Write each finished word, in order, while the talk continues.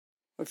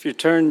If you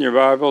turn your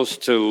Bibles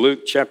to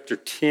Luke chapter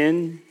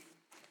 10,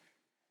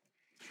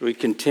 we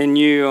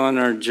continue on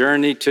our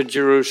journey to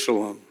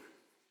Jerusalem.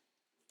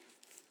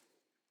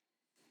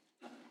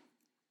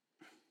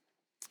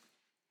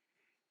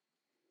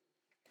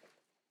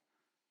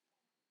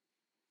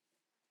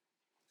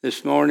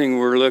 This morning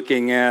we're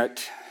looking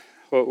at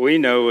what we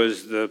know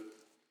as the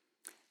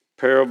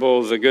parable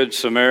of the Good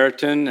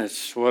Samaritan.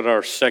 It's what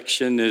our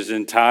section is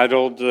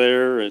entitled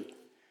there,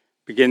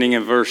 beginning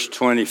in verse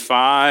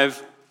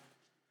 25.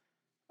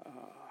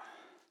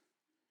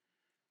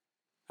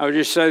 I would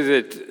just say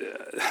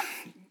that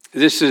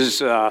this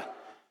is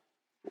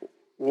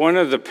one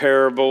of the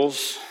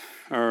parables,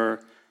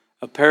 or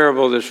a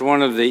parable that's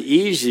one of the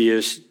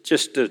easiest,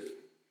 just to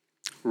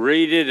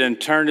read it and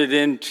turn it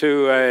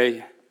into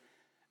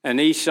an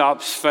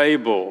Aesop's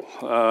fable,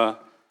 a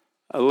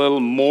little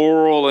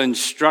moral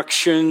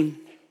instruction,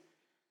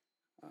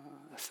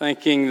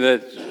 thinking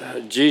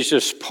that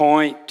Jesus'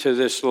 point to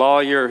this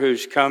lawyer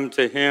who's come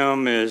to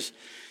him is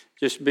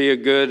just be a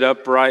good,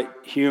 upright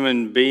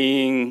human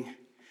being.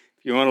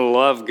 If you want to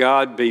love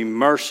God, be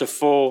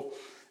merciful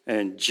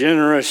and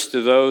generous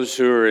to those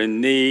who are in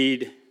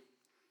need.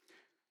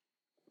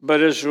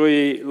 But as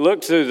we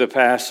look through the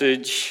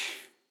passage,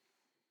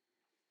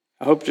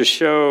 I hope to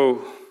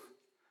show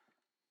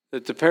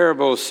that the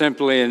parable is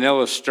simply an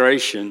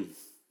illustration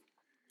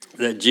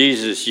that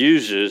Jesus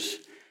uses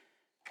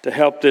to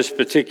help this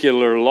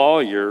particular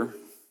lawyer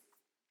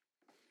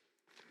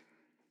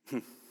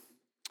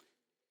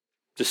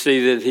to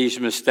see that he's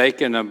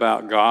mistaken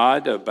about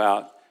God,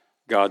 about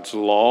God's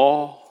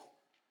law,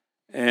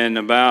 and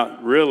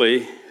about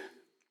really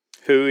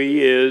who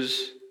he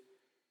is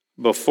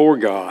before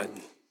God.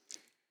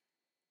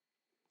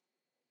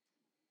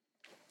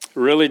 It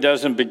really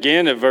doesn't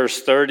begin at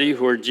verse 30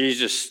 where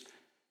Jesus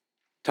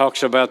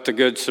talks about the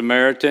Good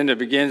Samaritan. It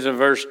begins in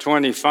verse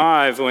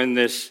 25 when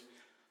this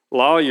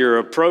lawyer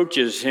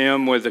approaches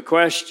him with a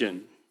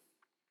question.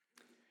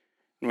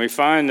 And we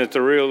find that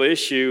the real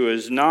issue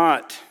is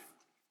not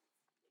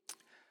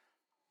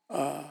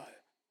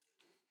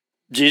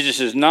Jesus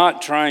is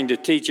not trying to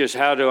teach us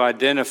how to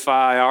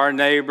identify our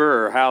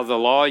neighbor or how the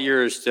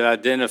lawyer is to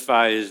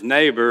identify his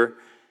neighbor.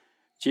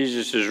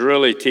 Jesus is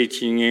really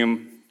teaching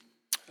him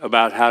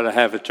about how to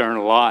have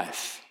eternal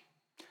life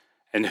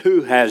and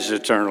who has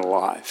eternal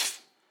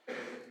life.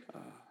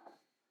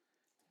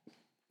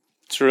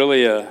 It's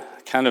really a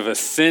kind of a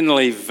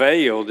thinly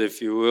veiled,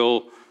 if you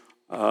will,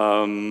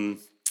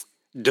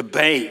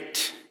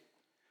 debate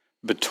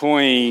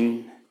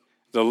between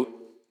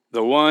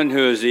the one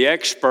who is the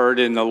expert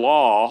in the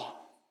law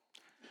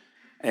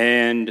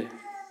and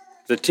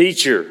the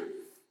teacher.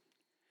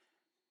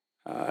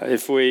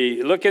 If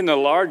we look in the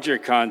larger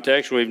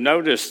context, we've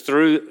noticed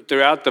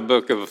throughout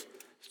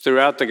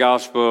the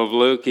Gospel of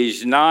Luke,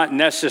 he's not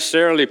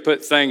necessarily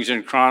put things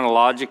in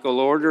chronological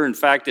order. In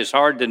fact, it's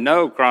hard to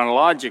know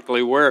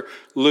chronologically where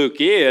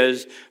Luke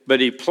is, but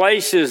he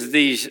places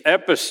these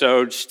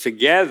episodes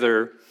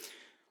together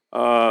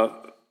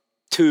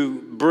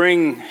to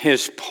bring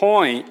his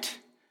point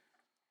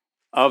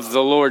of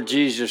the Lord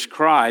Jesus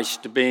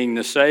Christ being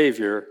the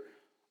Savior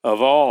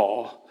of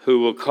all who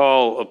will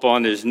call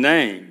upon his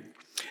name.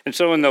 And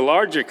so in the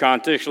larger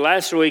context,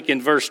 last week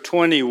in verse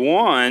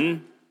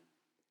 21,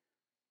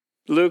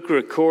 Luke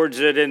records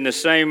that in the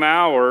same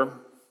hour,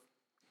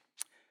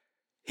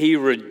 he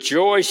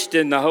rejoiced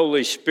in the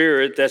Holy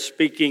Spirit. That's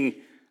speaking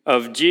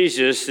of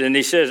Jesus. And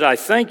he says, I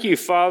thank you,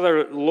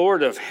 Father,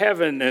 Lord of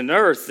heaven and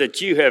earth, that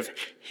you have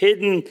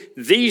hidden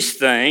these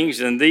things.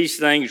 And these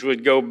things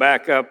would go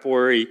back up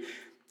where he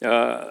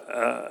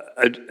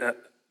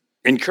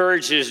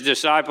encouraged his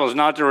disciples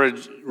not to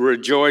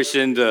rejoice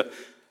in the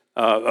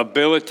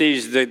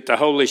abilities that the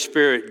Holy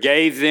Spirit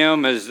gave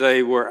them as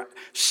they were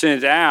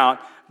sent out,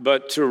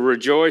 but to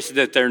rejoice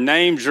that their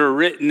names are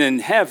written in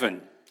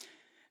heaven.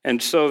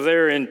 And so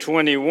there in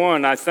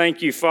 21, I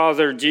thank you,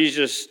 Father,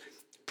 Jesus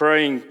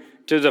praying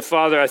to the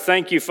Father, I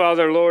thank you,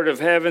 Father, Lord of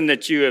heaven,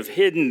 that you have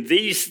hidden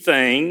these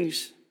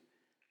things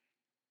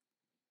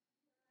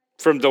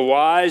from the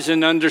wise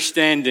and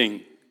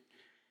understanding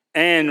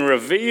and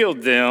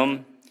revealed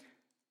them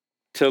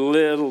to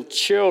little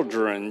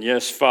children.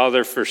 Yes,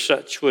 Father, for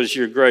such was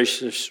your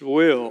gracious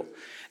will.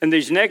 And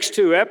these next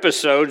two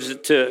episodes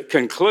to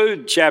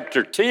conclude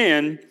chapter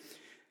 10,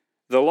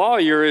 the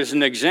lawyer is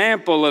an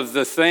example of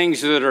the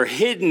things that are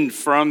hidden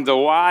from the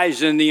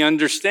wise and the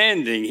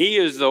understanding. He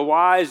is the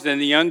wise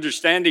and the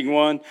understanding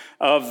one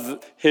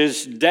of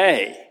his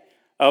day,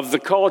 of the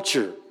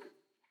culture.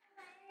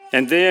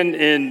 And then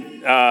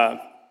in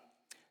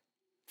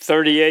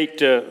 38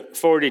 to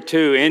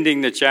 42,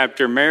 ending the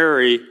chapter,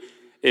 Mary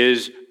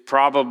is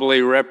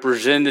probably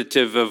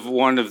representative of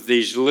one of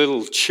these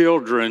little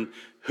children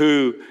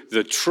who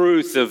the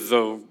truth of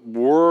the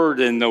word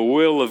and the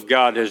will of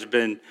God has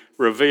been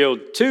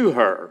revealed to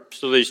her.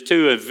 So these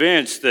two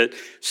events that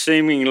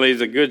seemingly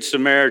the Good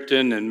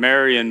Samaritan and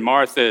Mary and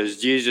Martha as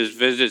Jesus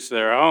visits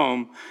their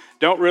home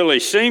don't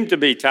really seem to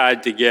be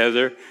tied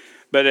together,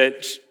 but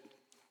it's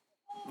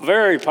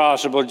very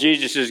possible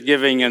Jesus is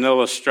giving an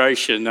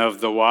illustration of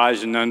the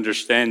wise and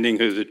understanding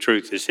who the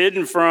truth is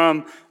hidden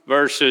from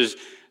versus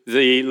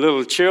the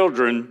little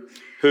children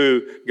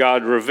who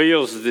God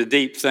reveals the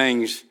deep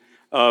things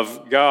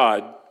of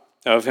God,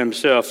 of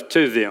himself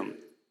to them.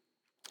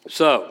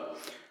 So,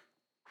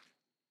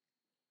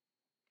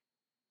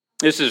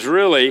 this is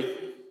really,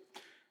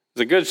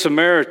 the Good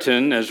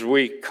Samaritan, as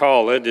we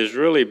call it, is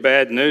really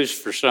bad news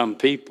for some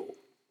people.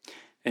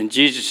 And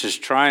Jesus is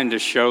trying to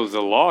show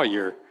the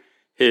lawyer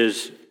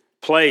his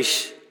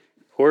place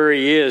where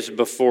he is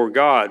before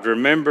God.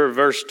 Remember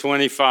verse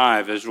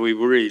 25 as we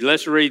read.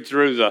 Let's read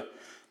through the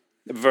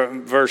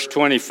verse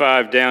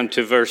 25 down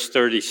to verse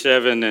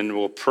 37, and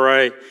we'll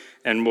pray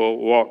and we'll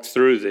walk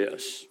through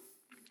this.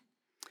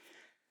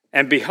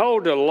 And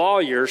behold, a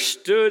lawyer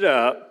stood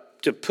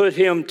up to put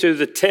him to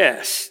the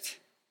test,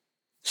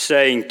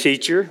 saying,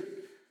 Teacher,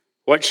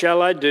 what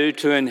shall I do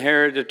to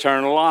inherit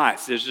eternal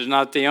life? This is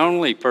not the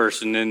only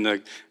person in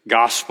the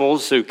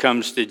Gospels who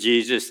comes to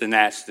Jesus and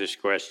asks this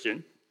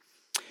question.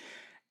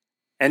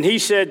 And he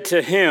said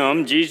to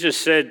him, Jesus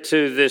said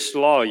to this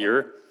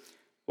lawyer,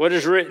 What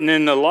is written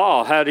in the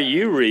law? How do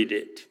you read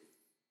it?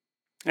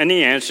 And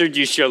he answered,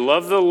 You shall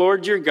love the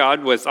Lord your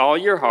God with all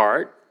your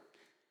heart,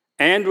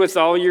 and with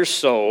all your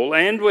soul,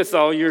 and with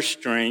all your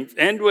strength,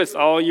 and with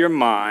all your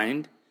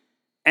mind,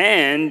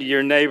 and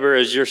your neighbor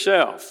as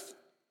yourself.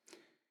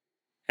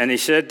 And he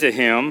said to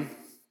him,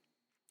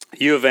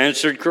 You have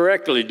answered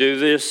correctly. Do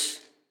this,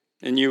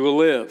 and you will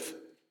live.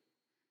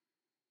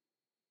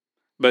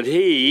 But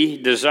he,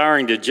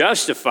 desiring to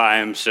justify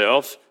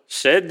himself,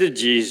 said to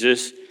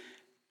Jesus,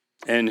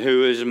 And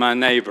who is my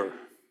neighbor?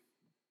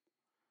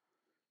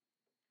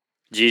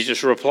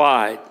 Jesus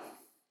replied,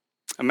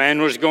 A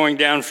man was going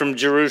down from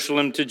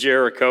Jerusalem to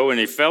Jericho, and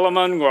he fell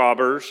among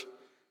robbers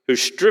who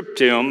stripped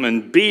him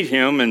and beat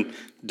him and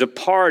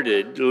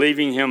departed,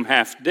 leaving him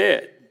half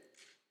dead.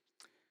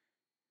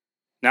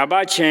 Now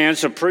by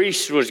chance, a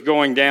priest was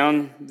going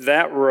down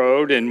that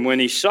road, and when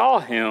he saw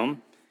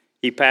him,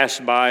 he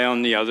passed by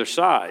on the other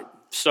side.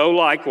 So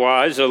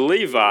likewise, a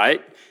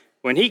Levite,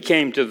 when he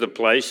came to the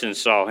place and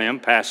saw him,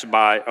 passed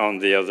by on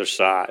the other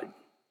side.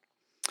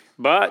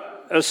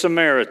 But a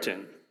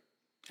Samaritan,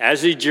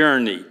 as he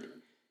journeyed,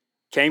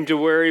 came to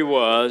where he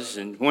was,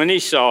 and when he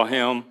saw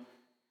him,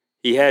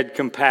 he had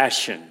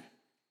compassion.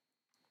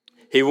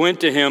 He went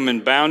to him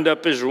and bound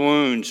up his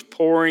wounds,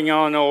 pouring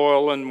on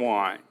oil and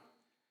wine.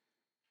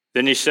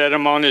 Then he set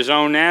him on his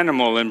own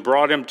animal and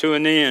brought him to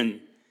an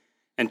inn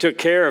and took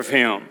care of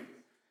him.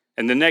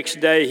 And the next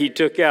day he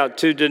took out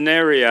 2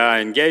 denarii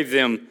and gave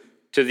them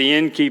to the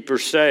innkeeper,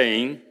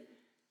 saying,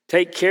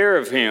 Take care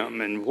of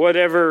him, and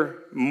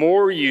whatever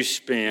more you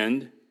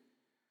spend,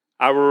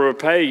 I will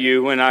repay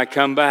you when I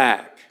come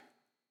back.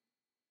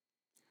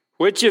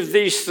 Which of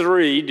these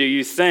 3 do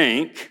you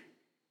think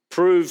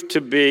proved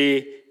to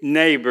be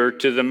neighbor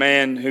to the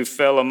man who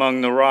fell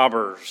among the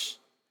robbers?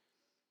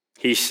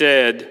 He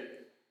said,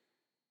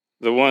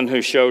 The one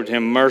who showed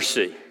him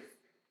mercy.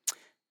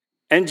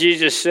 And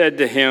Jesus said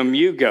to him,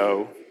 You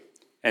go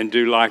and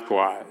do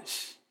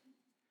likewise.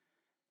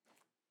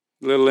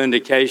 Little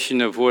indication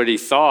of what he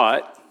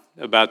thought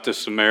about the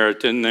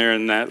Samaritan there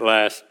in that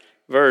last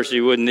verse.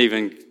 He wouldn't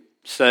even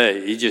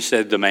say. He just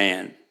said the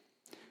man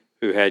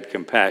who had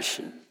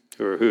compassion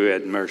or who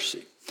had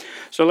mercy.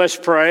 So let's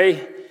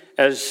pray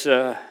as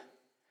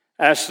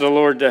ask the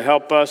Lord to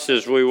help us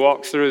as we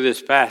walk through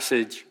this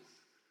passage,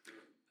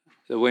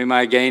 that we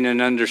might gain an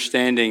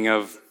understanding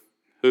of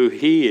who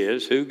he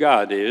is, who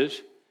God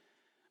is.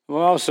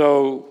 We'll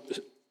also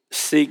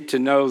seek to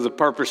know the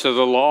purpose of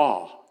the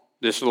law,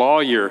 this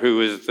lawyer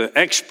who is the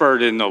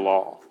expert in the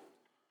law.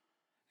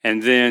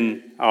 And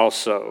then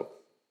also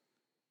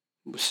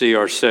see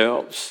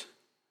ourselves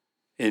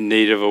in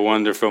need of a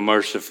wonderful,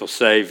 merciful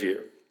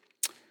Savior.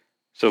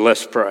 So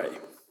let's pray.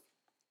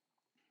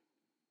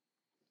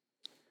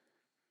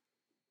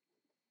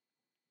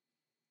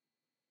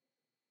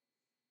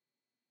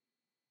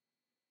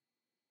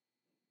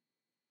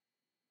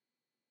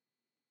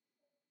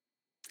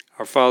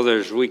 Our Father,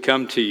 as we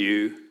come to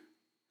you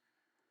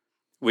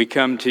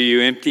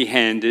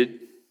empty-handed,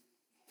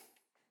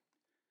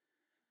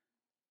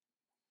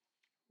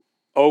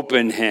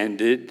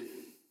 open-handed,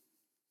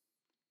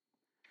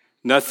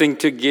 nothing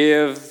to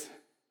give,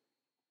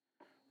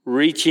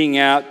 reaching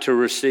out to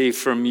receive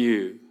from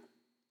you.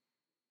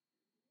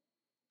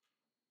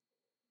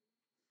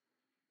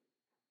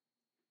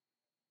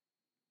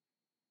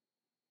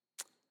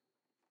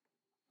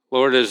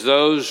 Lord, as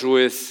those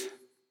with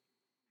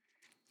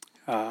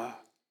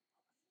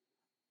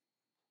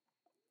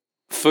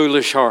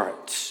foolish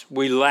hearts,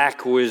 we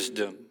lack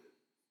wisdom.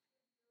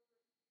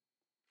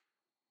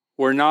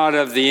 We're not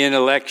of the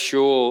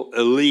intellectual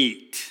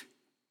elite.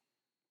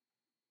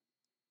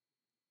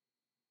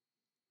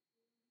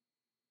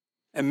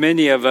 And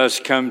many of us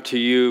come to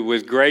you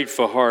with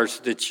grateful hearts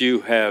that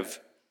you have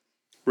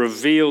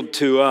revealed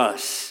to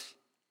us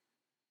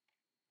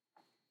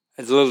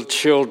as little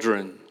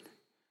children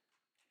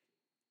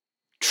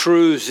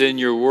truths in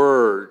your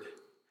word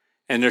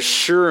and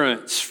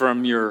assurance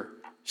from your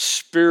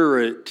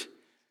Spirit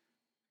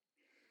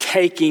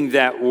taking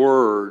that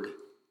word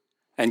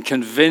and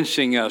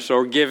convincing us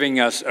or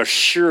giving us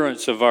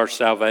assurance of our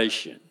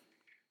salvation,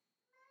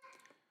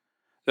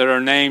 that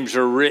our names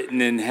are written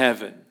in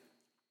heaven.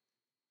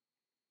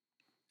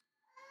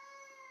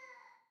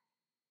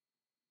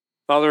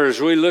 Father, as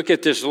we look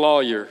at this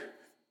lawyer,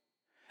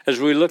 as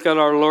we look at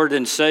our Lord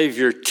and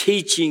Savior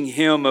teaching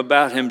him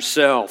about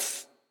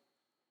himself,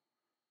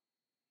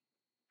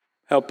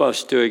 help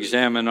us to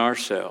examine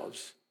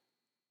ourselves.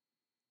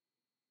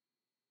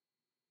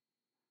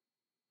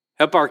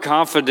 Help our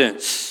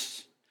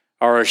confidence,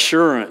 our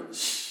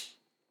assurance,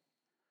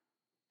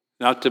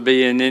 not to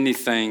be in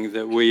anything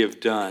that we have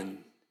done.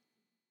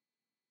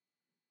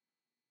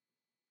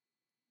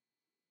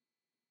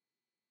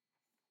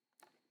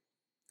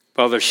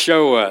 Father,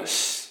 show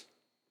us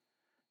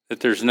that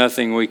there's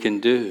nothing we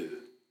can do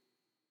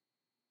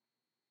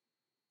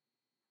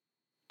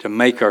to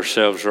make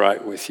ourselves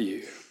right with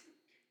you.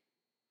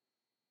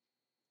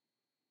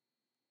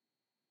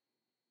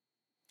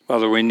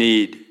 Father, we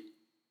need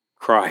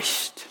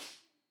Christ.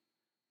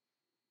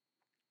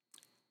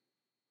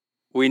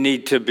 We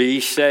need to be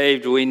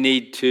saved. We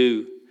need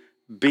to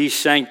be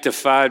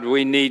sanctified.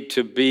 We need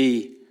to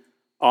be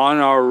on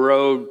our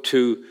road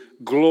to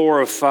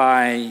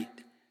glorify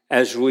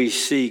as we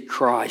see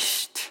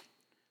Christ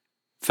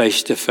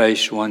face to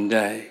face one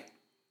day.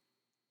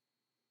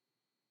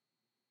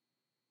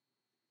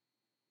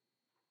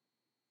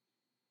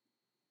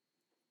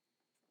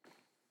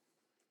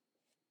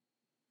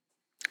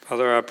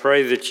 Father, I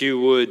pray that you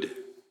would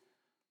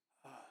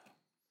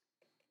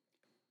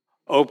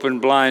open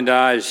blind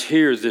eyes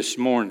here this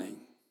morning.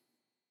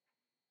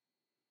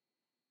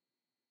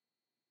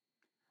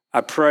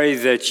 I pray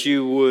that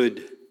you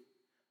would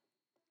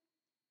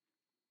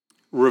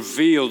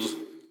reveal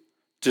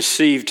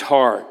deceived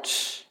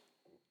hearts.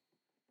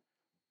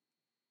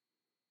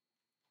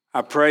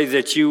 I pray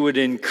that you would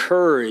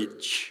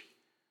encourage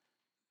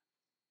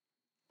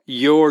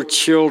your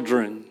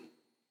children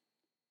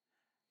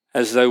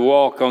as they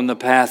walk on the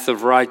path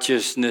of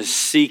righteousness,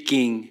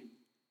 seeking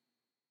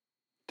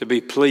to be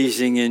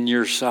pleasing in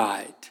your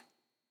sight.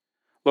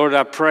 Lord,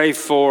 I pray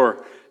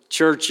for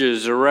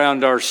churches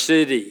around our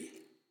city.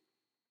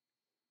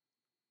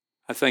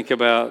 I think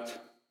about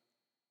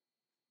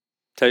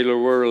Taylor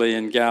Worley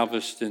in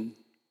Galveston,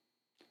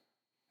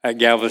 at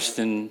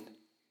Galveston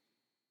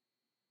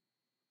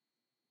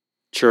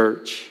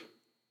Church,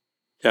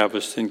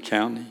 Galveston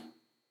County.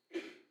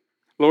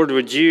 Lord,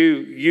 would you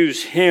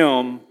use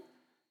him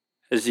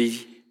as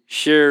he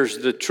shares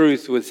the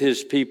truth with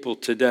his people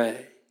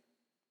today?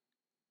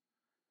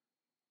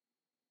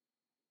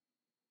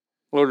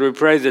 Lord, we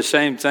pray the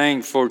same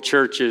thing for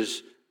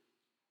churches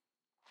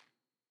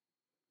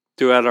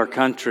throughout our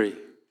country.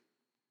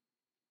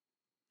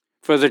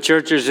 For the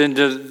churches in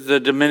the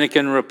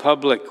Dominican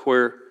Republic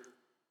where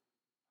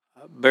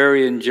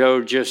Barry and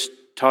Joe just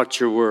taught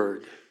your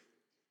word.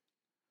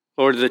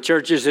 Lord, the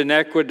churches in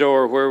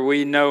Ecuador where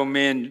we know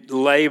men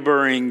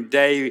laboring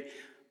day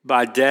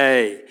by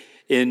day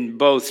in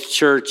both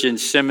church and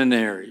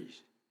seminaries.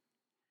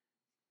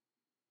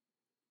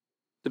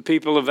 The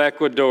people of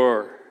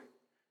Ecuador,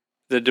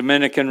 the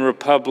Dominican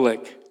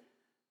Republic,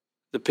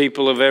 the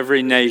people of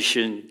every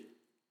nation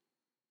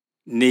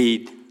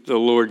need the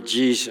Lord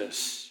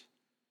Jesus.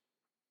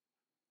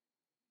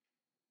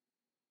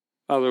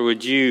 Father,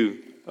 would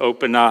you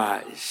open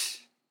eyes?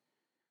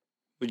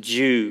 Would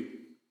you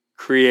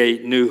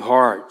create new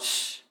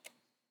hearts?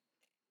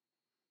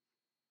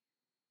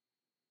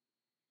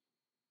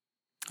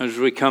 As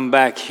we come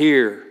back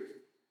here,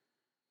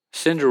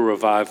 send a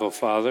revival,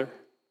 Father.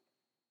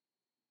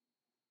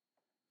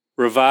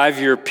 Revive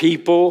your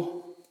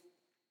people.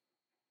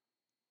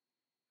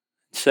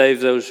 Save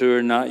those who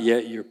are not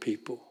yet your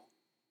people.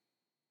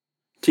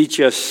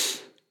 Teach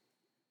us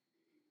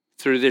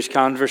through this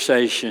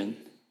conversation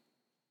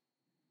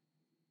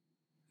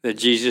that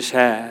Jesus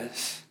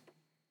has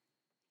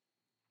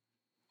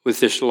with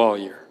this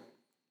lawyer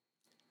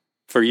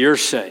for your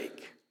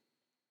sake,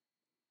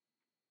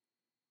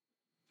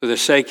 for the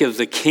sake of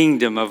the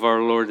kingdom of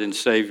our Lord and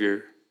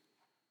Savior,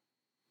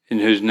 in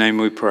whose name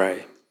we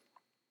pray.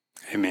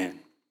 Amen.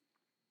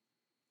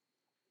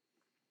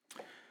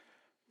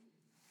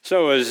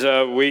 So as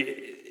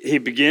he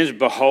begins,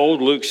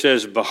 behold, Luke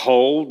says,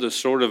 behold, a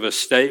sort of a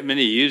statement.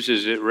 He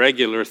uses it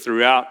regular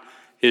throughout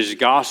his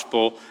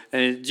gospel.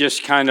 And it's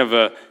just kind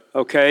of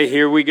okay,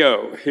 here we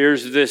go.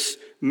 Here's this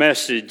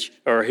message,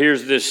 or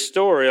here's this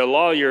story. A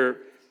lawyer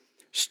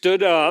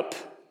stood up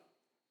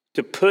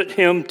to put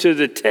him to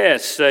the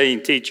test,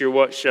 saying, teacher,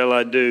 what shall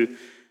I do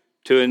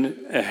to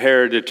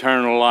inherit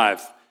eternal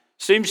life?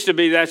 Seems to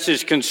be that's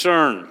his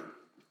concern.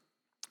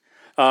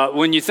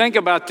 When you think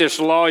about this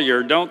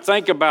lawyer, don't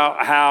think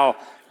about how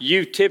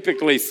you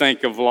typically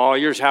think of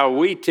lawyers, how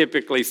we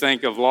typically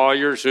think of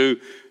lawyers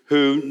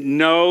who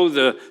know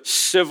the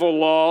civil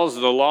laws,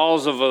 the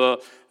laws of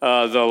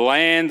the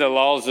land, the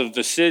laws of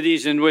the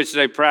cities in which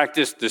they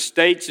practice, the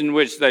states in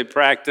which they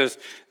practice,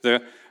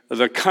 the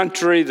the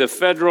country, the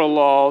federal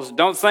laws.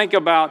 Don't think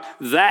about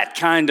that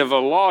kind of a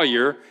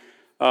lawyer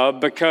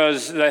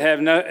because they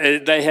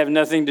have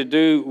nothing to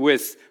do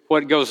with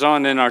what goes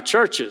on in our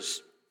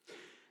churches.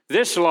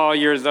 This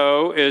lawyer,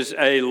 though, is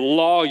a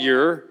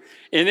lawyer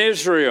in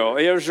Israel.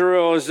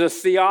 Israel is a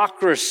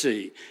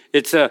theocracy.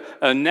 It's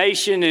a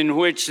nation in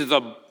which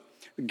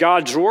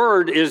God's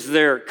word is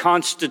their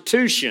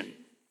constitution.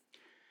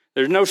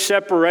 There's no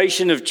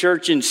separation of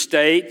church and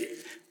state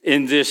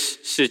in this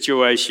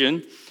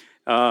situation.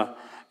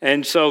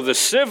 And so the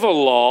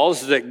civil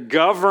laws that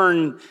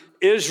govern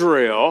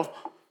Israel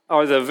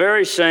are the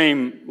very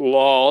same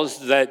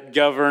laws that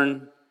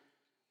govern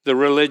the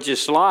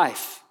religious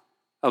life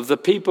of the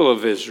people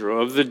of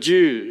Israel, of the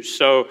Jews.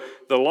 So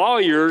the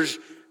lawyers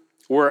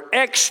were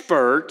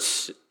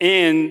experts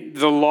in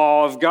the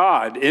law of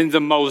God, in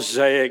the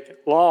Mosaic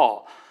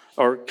law,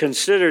 or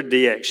considered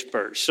the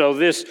experts. So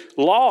this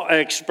law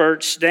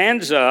expert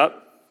stands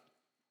up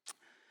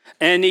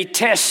and he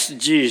tests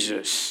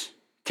Jesus,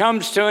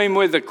 comes to him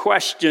with a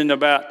question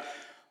about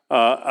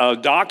a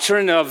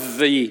doctrine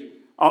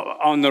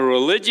on the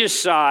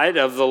religious side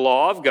of the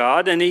law of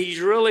God, and he's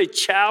really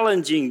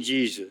challenging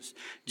Jesus.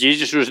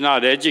 Jesus was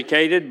not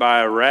educated by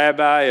a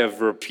rabbi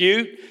of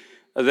repute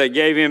that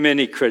gave him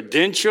any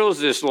credentials.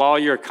 This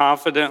lawyer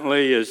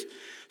confidently is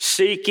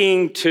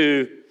seeking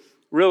to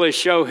really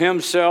show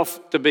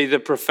himself to be the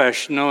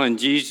professional and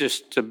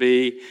Jesus to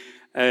be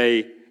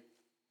an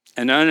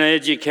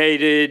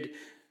uneducated,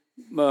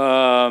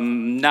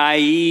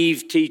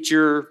 naive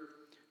teacher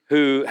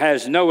who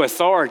has no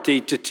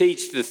authority to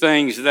teach the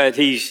things that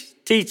he's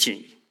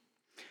teaching.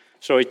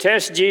 So he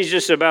tests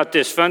Jesus about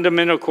this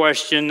fundamental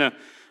question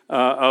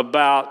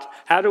about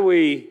how do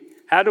we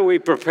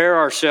prepare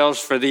ourselves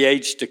for the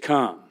age to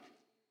come.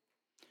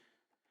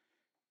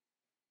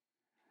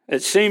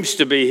 It seems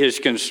to be his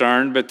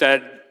concern, but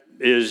that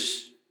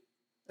is,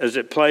 as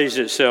it plays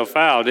itself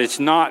out, it's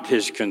not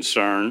his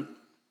concern.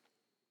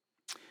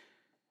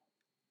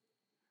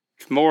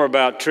 It's more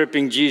about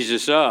tripping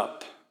Jesus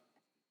up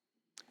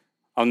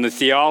on the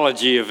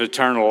theology of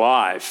eternal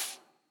life.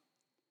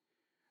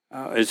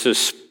 It's a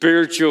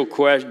spiritual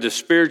question. The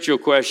spiritual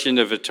question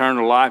of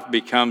eternal life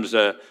becomes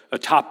a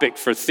topic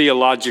for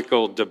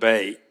theological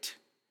debate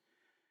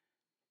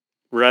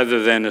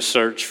rather than a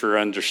search for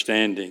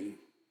understanding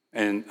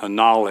and a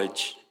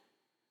knowledge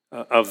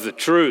of the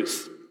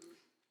truth.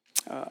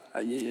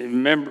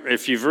 Remember,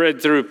 if you've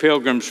read through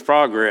Pilgrim's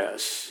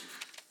Progress,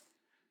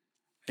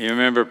 you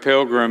remember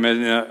Pilgrim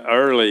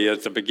early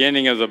at the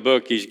beginning of the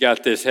book, he's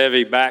got this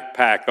heavy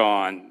backpack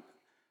on,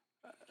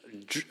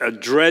 a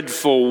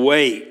dreadful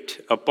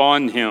weight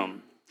upon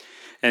him.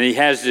 And he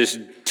has this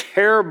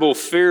terrible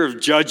fear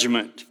of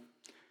judgment.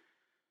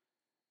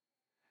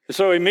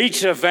 So he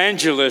meets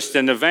Evangelist,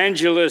 and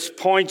Evangelist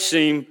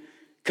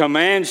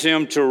commands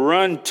him to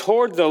run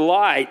toward the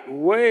light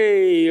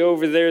way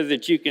over there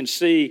that you can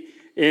see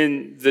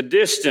in the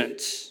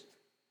distance.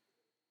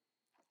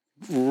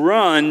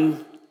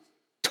 Run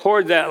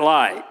toward that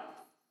light.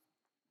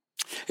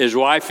 His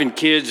wife and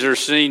kids are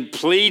seen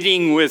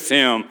pleading with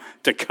him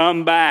to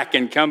come back.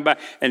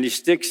 And he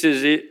sticks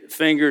his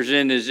fingers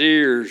in his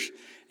ears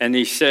and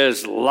he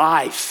says,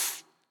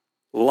 life,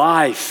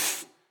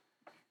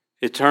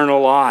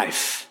 eternal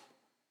life.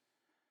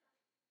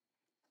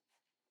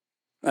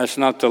 That's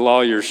not the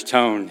lawyer's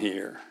tone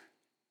here.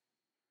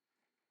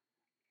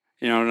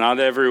 Not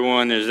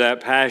everyone is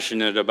that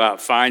passionate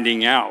about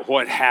finding out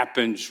what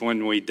happens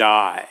when we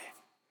die.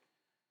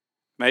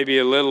 Maybe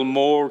a little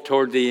more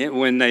toward the end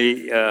when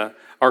they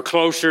are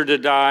closer to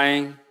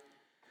dying.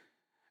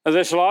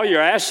 This lawyer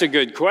asks a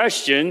good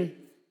question.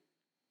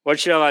 What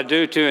shall I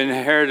do to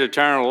inherit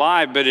eternal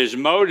life? But his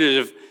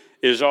motive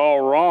is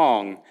all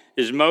wrong.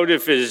 His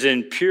motive is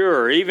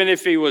impure. Even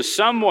if he was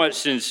somewhat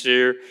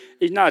sincere,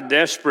 he's not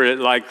desperate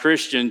like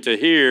Christian to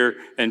hear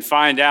and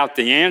find out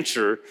the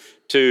answer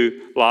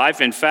to life.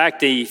 In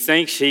fact, he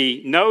thinks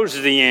he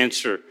knows the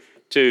answer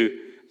to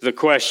the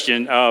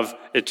question of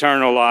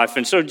eternal life.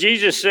 And so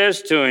Jesus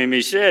says to him,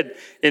 he said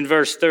in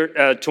verse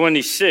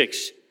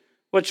 26,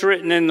 what's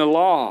written in the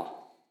law?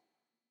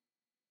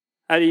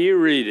 How do you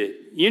read it?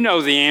 You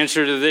know the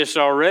answer to this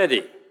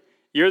already.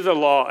 You're the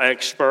law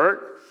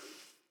expert.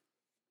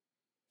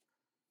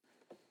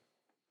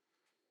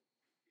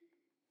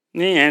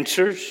 And he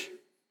answers.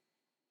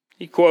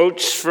 He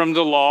quotes from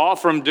the law,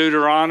 from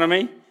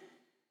Deuteronomy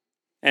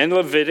and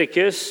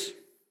Leviticus.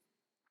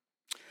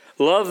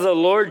 Love the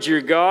Lord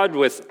your God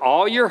with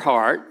all your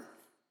heart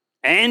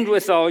and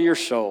with all your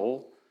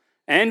soul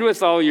and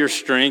with all your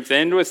strength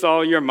and with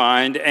all your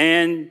mind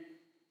and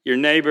your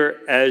neighbor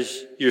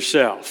as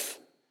yourself.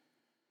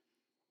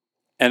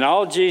 And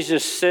all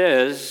Jesus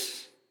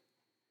says,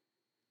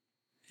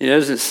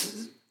 that's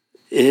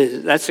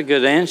a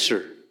good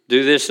answer.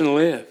 Do this and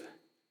live.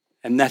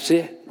 And that's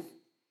it.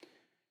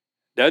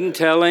 Doesn't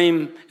tell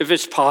him if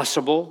it's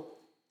possible.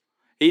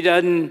 He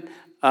doesn't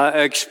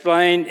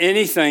explain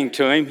anything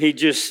to him. He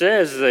just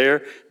says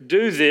there,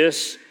 do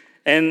this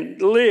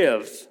and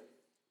live.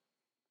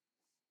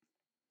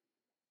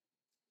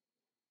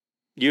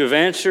 You have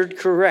answered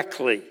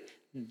correctly.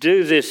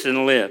 Do this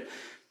and live.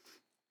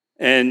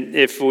 And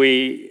if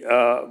we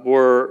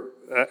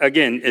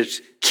again,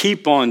 it's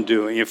keep on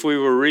doing. If we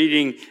were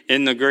reading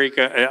in the Greek,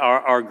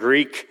 our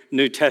Greek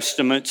New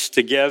Testaments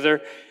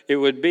together, it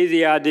would be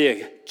the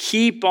idea,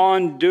 keep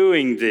on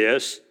doing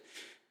this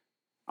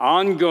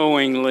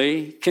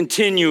ongoingly,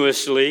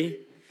 continuously,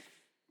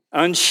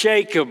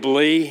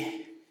 unshakably,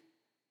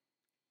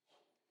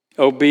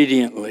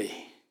 obediently.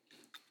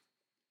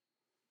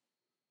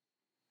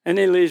 And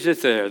he leaves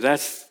it there.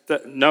 That's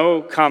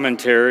no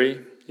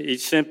commentary. He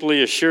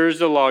simply assures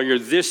the lawyer,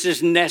 this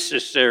is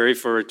necessary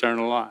for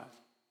eternal life.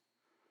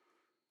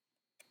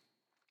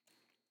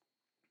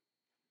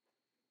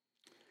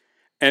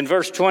 And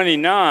verse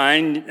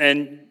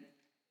 29,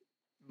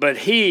 but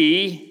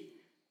he,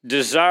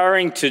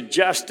 desiring to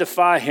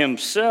justify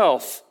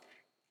himself,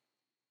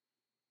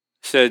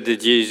 said to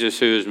Jesus,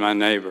 who is my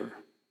neighbor?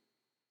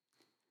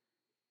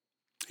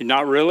 He's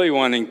not really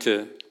wanting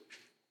to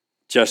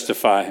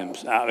justify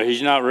himself.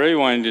 He's not really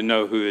wanting to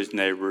know who his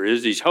neighbor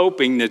is. He's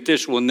hoping that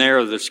this will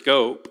narrow the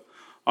scope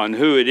on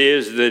who it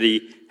is that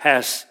he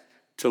has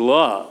to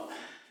love.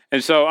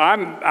 And so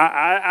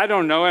I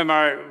don't know,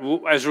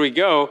 as we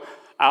go,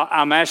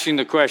 I'm asking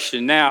the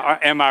question now,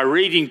 am I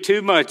reading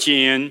too much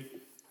in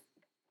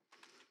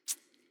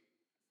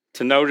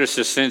to notice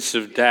a sense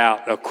of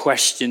doubt, a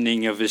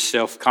questioning of his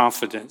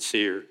self-confidence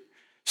here,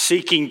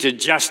 seeking to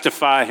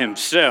justify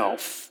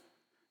himself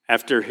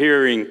after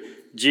hearing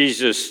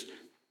Jesus,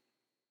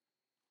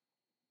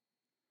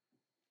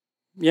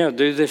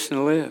 do this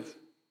and live?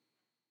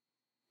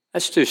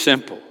 That's too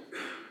simple.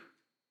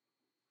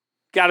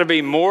 Got to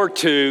be more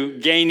to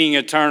gaining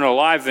eternal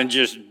life than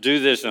just do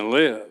this and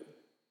live.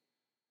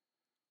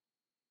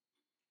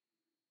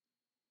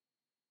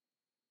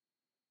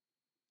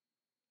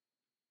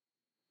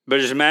 But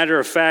as a matter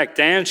of fact,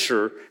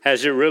 answer,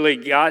 has it really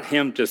got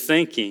him to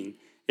thinking?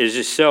 Is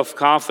his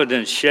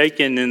self-confidence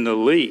shaken in the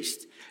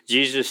least?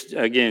 Jesus,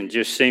 again,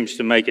 just seems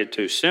to make it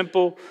too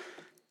simple.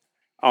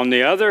 On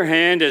the other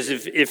hand, as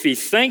if he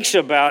thinks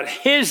about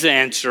his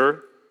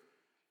answer,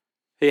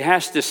 he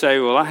has to say,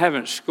 well, I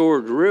haven't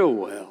scored real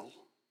well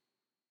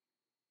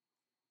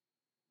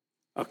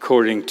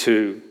according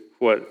to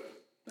what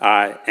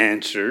I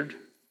answered.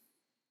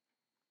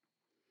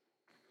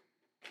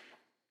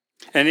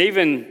 And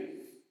even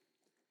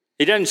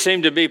he doesn't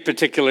seem to be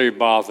particularly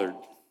bothered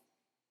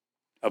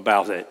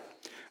about it.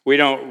 We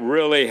don't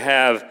really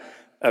have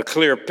a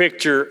clear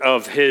picture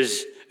of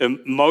his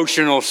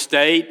emotional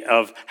state,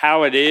 of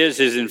how it is,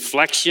 his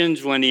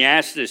inflections when he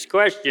asks this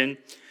question.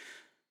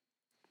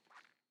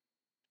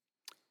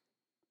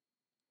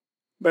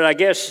 But I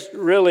guess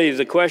really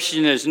the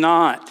question is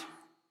not,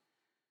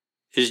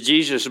 is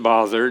Jesus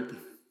bothered?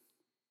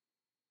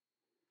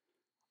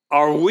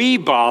 Are we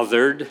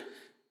bothered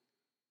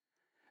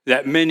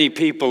that many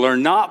people are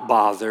not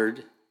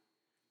bothered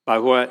by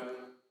what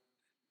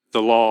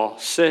the law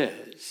says?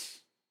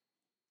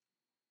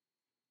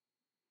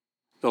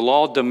 The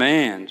law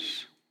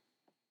demands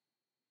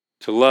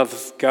to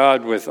love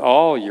God with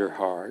all your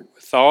heart,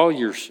 with all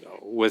your soul,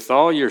 with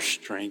all your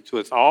strength,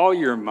 with all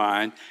your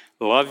mind.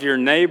 Love your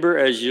neighbor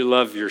as you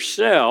love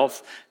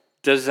yourself.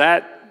 Does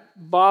that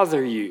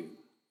bother you?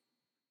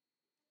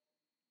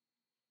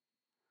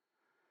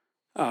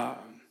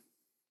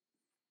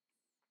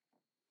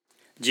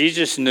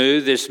 Jesus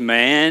knew this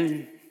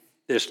man,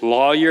 this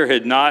lawyer,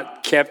 had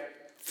not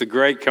kept the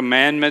great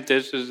commandment.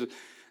 This is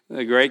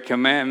the great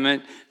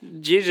commandment.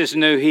 Jesus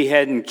knew he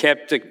hadn't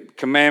kept the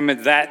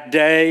commandment that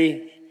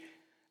day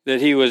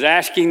that he was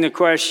asking the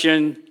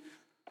question,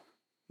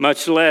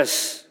 much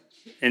less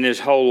in his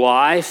whole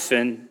life.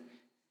 And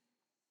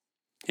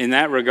in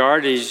that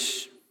regard,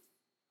 he's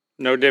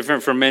no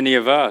different from many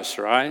of us,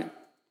 right?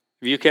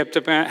 Have you kept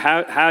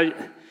the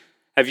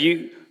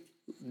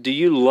do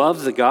you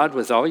love the God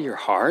with all your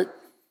heart?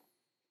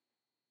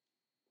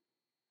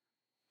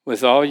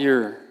 With all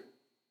your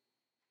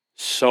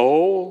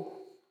soul,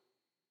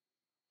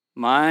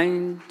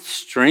 mind,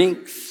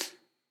 strength?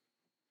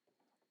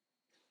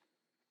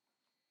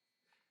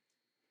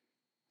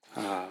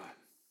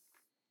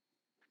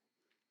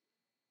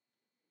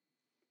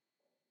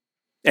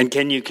 And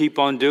can you keep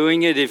on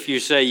doing it if you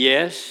say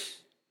yes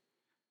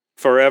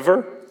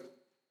forever?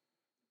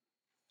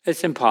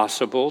 It's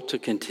impossible to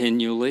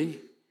continually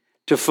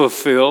to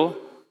fulfill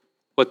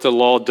what the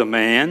law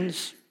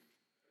demands.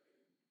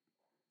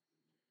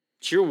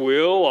 Is your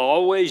will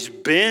always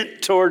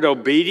bent toward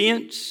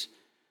obedience?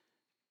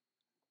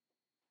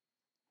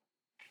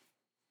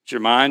 Is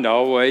your mind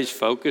always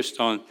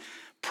focused on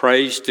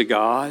praise to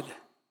God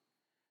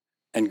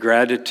and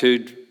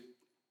gratitude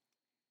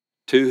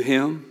to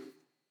Him?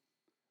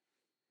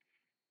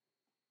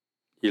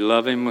 You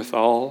love Him with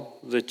all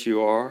that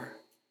you are?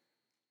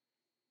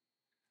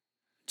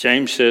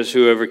 James says,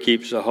 whoever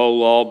keeps the whole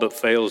law but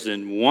fails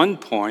in one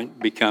point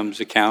becomes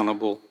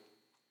accountable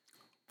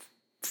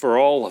for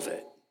all of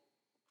it.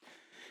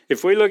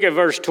 If we look at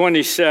verse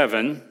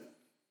 27,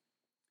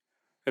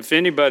 if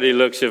anybody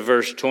looks at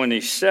verse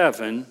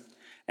 27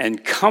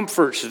 and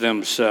comforts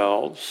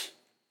themselves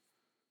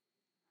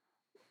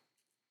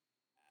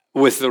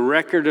with the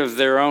record of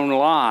their own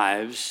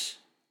lives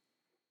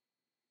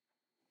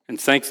and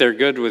think they're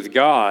good with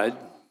God,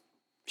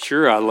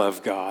 sure, I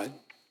love God,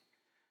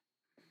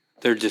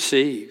 they're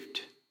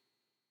deceived.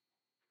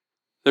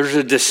 There's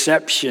a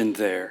deception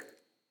there.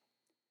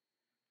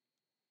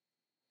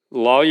 The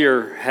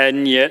lawyer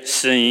hadn't yet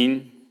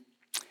seen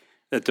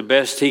that the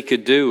best he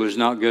could do was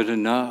not good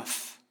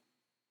enough.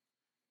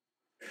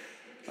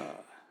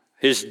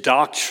 His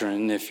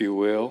doctrine, if you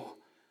will,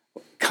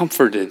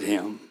 comforted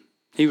him.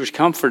 He was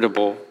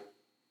comfortable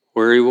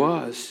where he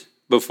was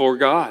before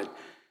God.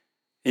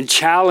 In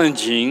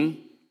challenging,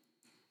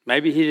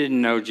 maybe he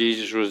didn't know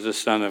Jesus was the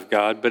Son of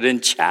God, but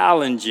in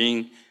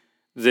challenging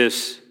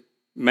this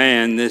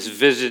man, this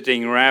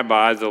visiting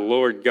rabbi, the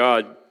Lord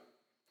God,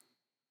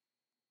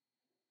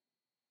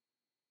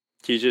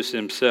 Jesus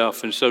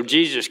himself. And so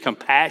Jesus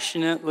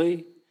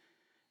compassionately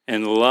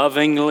and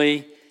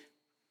lovingly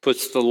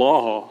puts the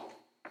law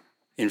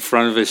in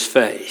front of his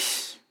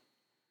face.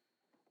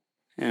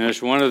 And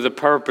it's one of the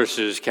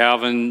purposes.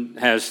 Calvin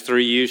has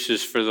 3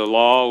 uses for the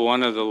law.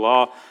 One of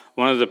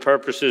the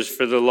purposes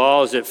for the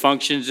law is it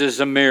functions as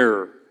a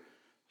mirror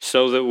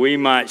so that we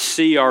might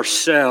see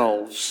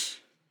ourselves.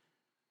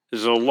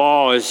 As the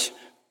law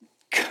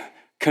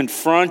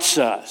confronts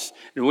us,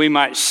 and we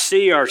might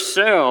see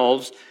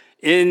ourselves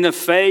in the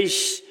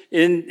face,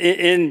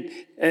 in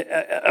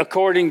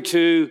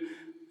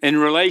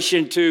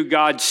relation to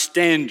God's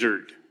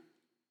standard.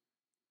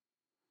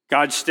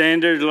 God's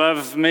standard,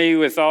 love me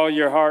with all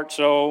your heart,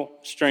 soul,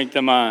 strength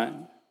of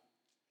mind.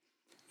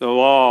 The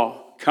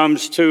law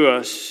comes to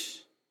us.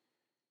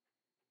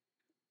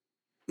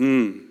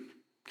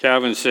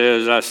 Calvin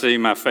says, I see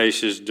my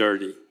face is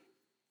dirty.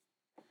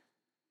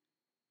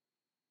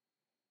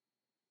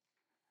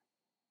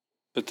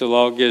 But the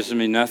law gives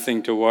me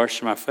nothing to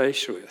wash my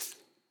face with.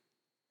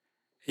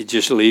 It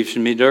just leaves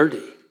me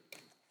dirty.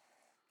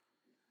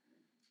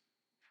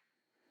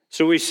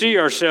 So we see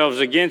ourselves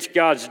against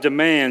God's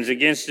demands,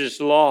 against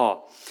His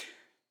law.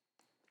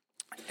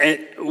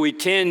 And we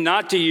tend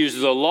not to use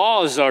the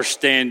law as our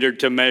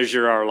standard to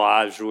measure our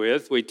lives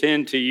with. We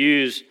tend to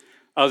use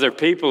other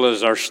people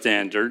as our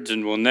standards,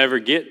 and we'll never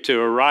get to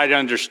a right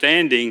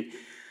understanding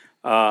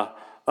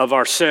of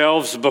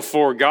ourselves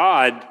before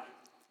God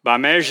by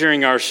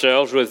measuring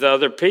ourselves with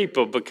other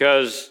people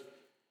because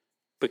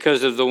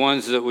of the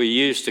ones that we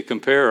use to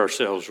compare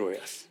ourselves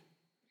with.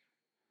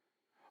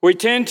 We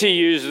tend to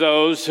use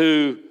those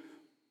who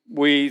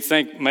we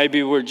think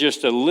maybe we're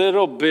just a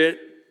little bit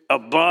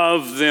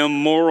above them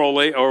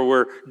morally, or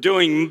we're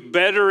doing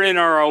better in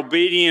our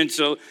obedience,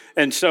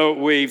 and so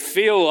we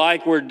feel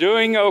like we're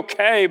doing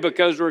okay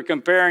because we're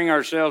comparing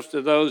ourselves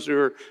to those who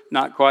are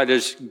not quite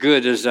as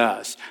good as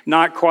us,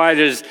 not quite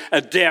as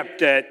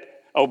adept at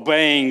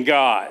obeying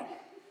God.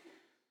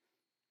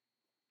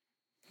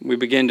 We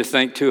begin to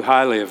think too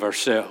highly of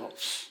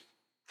ourselves.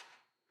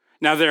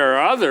 Now, there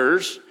are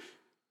others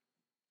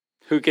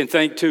who can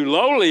think too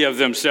lowly of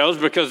themselves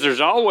because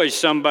there's always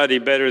somebody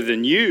better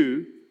than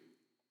you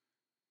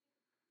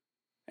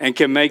and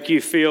can make you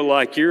feel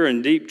like you're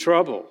in deep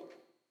trouble.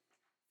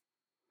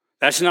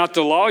 That's not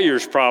the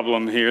lawyer's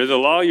problem here. The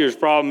lawyer's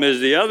problem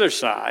is the other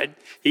side.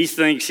 He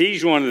thinks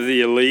he's one of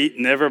the elite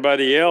and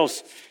everybody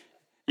else,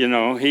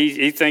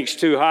 he thinks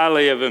too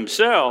highly of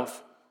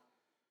himself.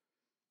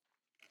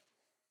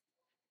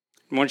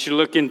 Once you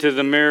look into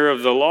the mirror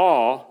of the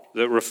law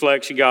that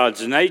reflects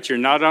God's nature,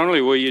 not only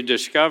do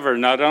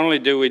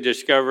we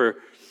discover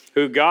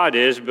who God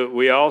is, but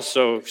we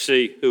also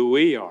see who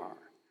we are.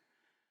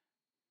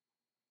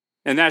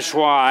 And that's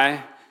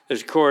why,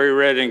 as Corey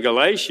read in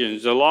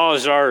Galatians, the law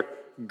is our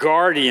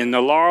guardian,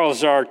 the law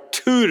is our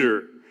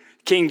tutor.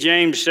 King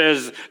James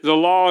says the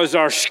law is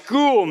our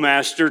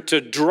schoolmaster to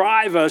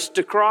drive us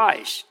to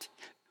Christ.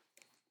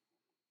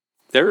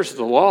 There's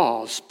the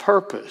law's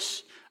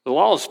purpose. The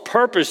law's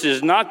purpose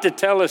is not to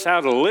tell us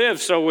how to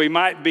live so we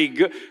might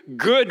be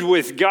good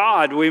with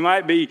God. We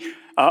might be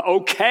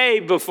okay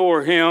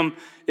before Him.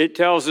 It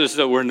tells us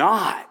that we're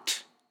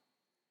not.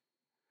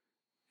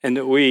 And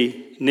that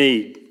we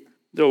need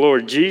the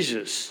Lord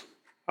Jesus,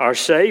 our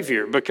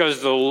Savior,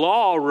 because the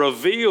law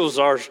reveals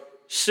our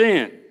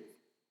sin.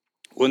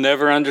 We'll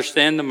never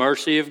understand the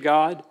mercy of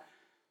God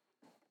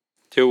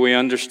till we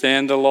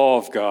understand the law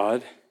of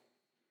God.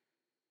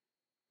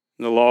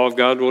 The law of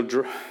God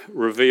will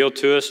reveal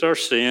to us our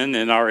sin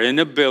and our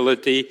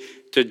inability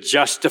to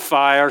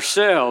justify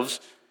ourselves,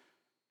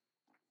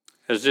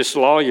 as this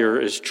lawyer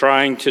is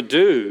trying to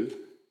do,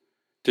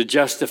 to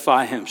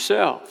justify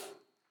himself.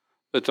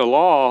 But the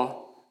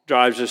law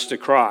drives us to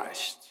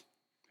Christ,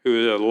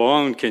 who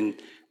alone can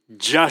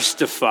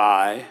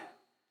justify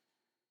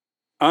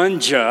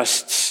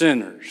unjust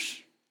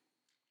sinners.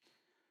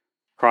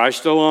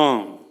 Christ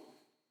alone.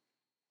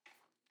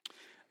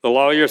 The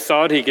lawyer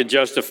thought he could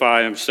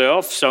justify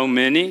himself. So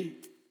many,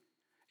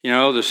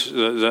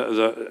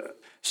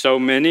 so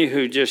many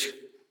who just,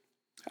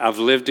 I've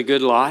lived a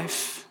good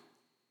life.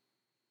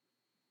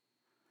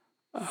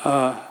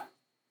 The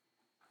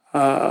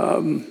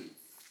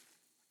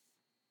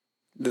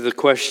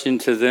question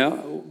to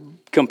them,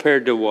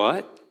 compared to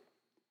what?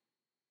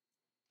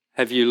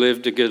 Have you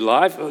lived a good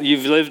life?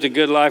 You've lived a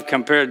good life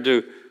compared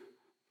to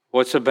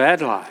what's a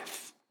bad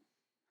life.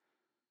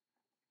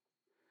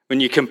 When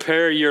you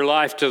compare your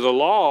life to the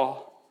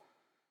law,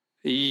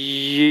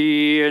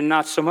 you're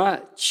not so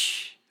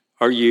much.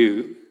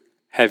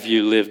 Have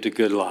you lived a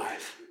good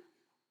life?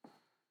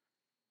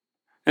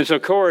 And so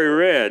Corey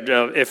read,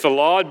 if the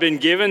law had been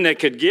given that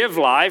could give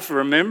life,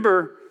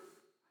 remember,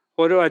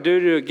 what do I do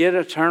to get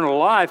eternal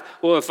life?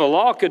 Well, if a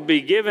law could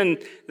be given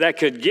that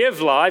could give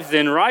life,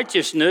 then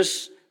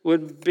righteousness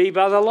would be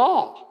by the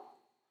law.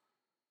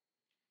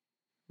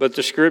 But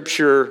the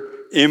Scripture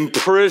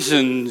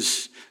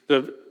imprisons,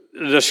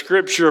 the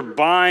Scripture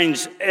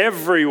binds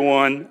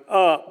everyone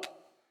up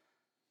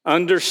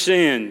under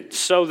sin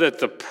so that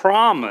the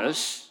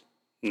promise,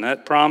 and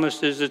that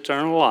promise is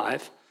eternal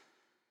life,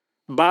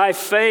 by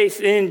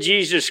faith in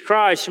Jesus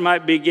Christ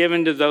might be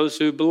given to those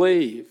who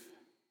believe.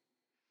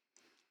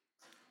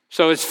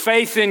 So it's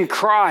faith in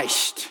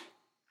Christ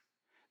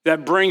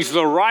that brings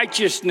the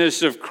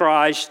righteousness of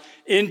Christ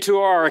into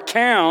our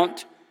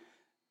account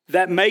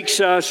that makes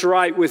us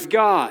right with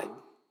God.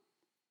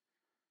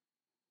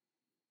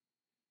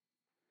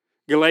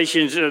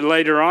 Galatians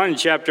later on in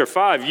chapter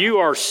 5, you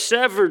are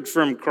severed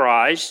from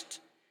Christ,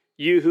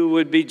 you who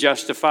would be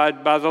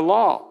justified by the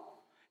law.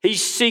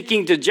 He's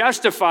seeking to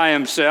justify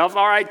himself.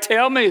 All right,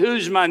 tell me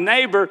who's my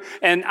neighbor,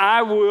 and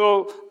I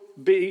will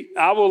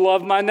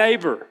love my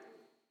neighbor.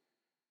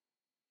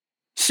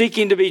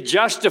 Seeking to be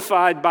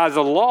justified by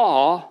the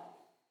law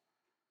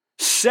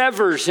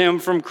severs him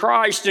from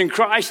Christ, and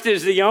Christ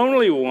is the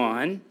only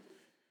one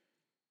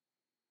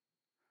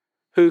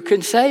who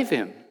can save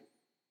him.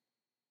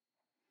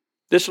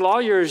 This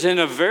lawyer is in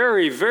a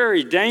very,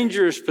 very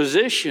dangerous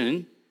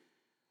position,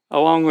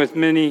 along with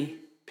many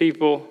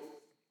people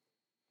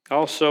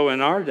also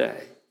in our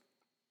day.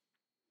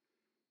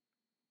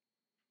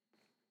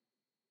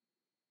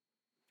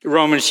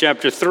 Romans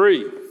chapter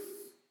 3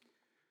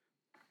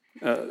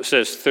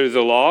 says, through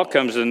the law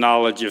comes the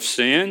knowledge of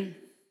sin,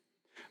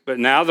 but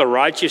now the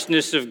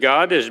righteousness of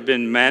God has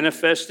been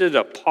manifested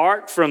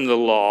apart from the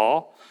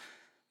law,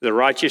 the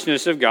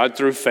righteousness of God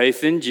through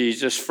faith in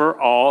Jesus for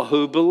all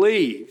who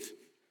believe.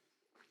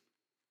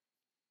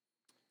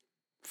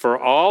 For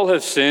all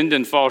have sinned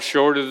and fall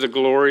short of the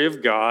glory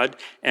of God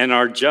and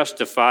are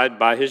justified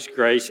by his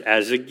grace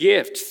as a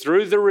gift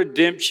through the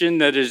redemption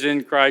that is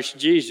in Christ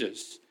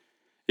Jesus.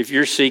 If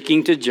you're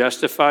seeking to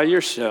justify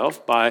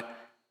yourself by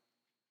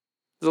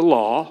the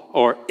law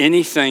or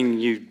anything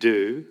you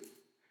do,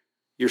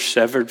 you're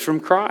severed from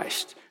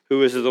Christ,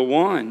 who is the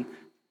one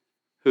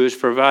who has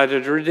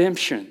provided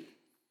redemption.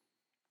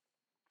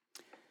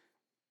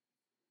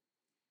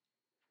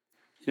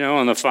 You know,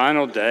 on the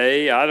final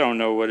day, I don't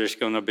know what it's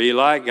going to be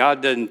like.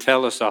 God doesn't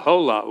tell us a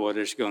whole lot what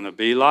it's going to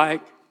be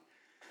like.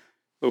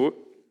 But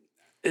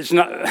it's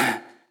not,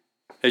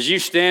 as you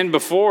stand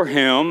before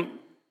him,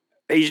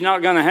 he's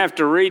not going to have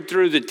to read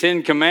through the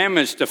 10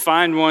 Commandments to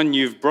find one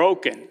you've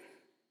broken.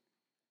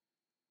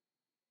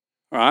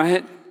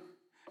 Right?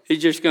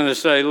 He's just going to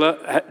say,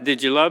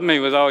 did you love me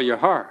with all your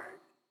heart?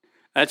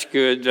 That's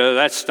good.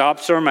 That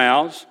stops our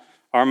mouths.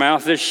 Our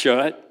mouth is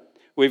shut.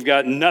 We've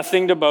got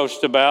nothing to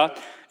boast about.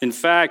 In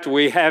fact,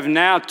 we have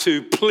now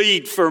to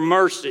plead for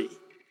mercy. You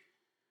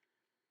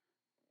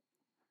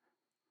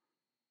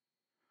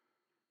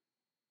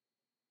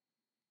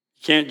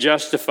can't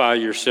justify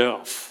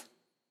yourself.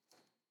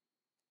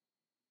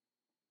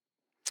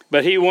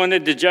 But he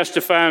wanted to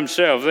justify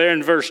himself. There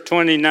in verse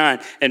 29,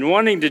 and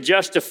wanting to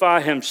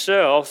justify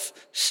himself,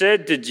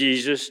 said to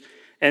Jesus,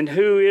 and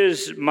who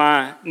is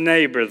my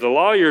neighbor? The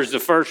lawyer is the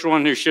first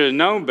one who should have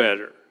known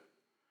better.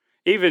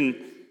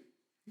 Even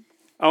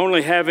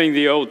only having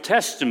the Old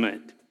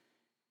Testament,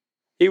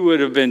 he would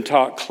have been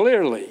taught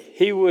clearly.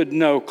 He would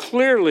know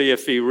clearly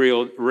if he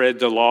read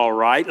the law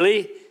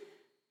rightly.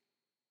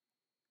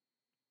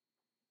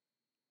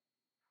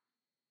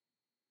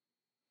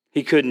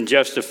 He couldn't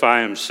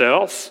justify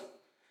himself.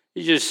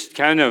 He just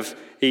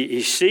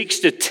he seeks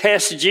to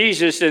test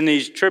Jesus, and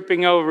he's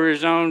tripping over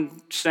his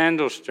own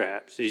sandal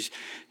straps. He's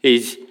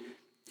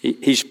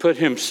put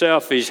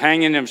himself, he's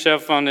hanging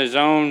himself on his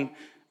own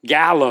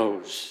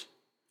gallows.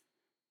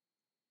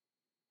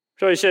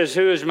 So he says,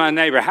 who is my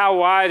neighbor? How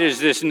wide is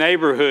this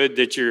neighborhood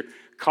that you're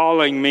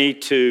calling me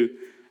to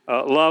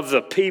love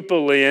the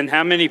people in?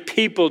 How many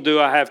people do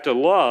I have to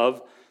love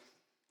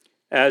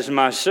as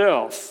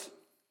myself?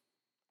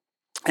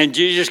 And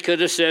Jesus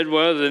could have said,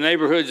 well, the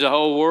neighborhood's the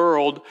whole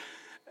world,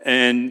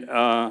 and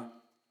that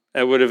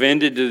would have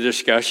ended the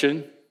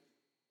discussion.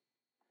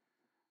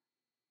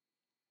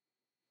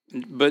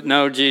 But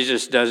no,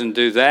 Jesus doesn't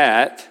do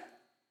that.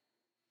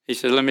 He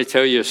said, let me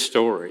tell you a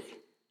story.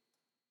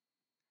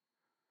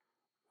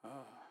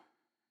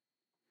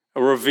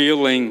 A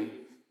revealing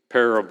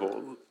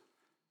parable.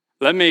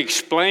 Let me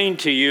explain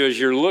to you as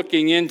you're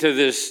looking into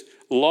this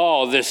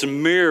law, this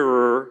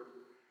mirror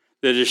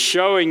that is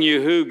showing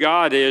you who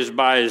God is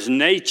by his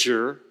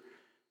nature,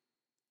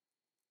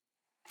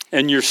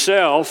 and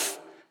yourself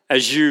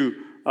as you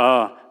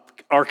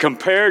are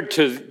compared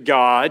to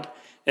God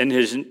and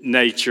his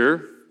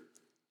nature.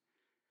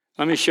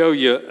 let me show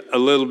you a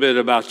little bit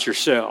about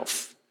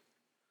yourself.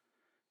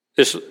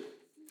 And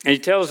he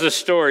tells the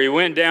story. He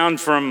went down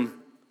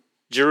from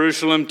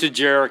Jerusalem to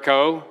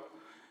Jericho.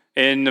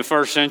 In the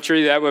first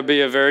century, that would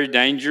be a very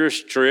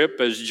dangerous trip,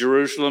 as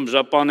Jerusalem's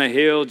up on a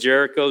hill,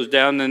 Jericho's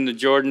down in the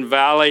Jordan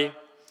Valley.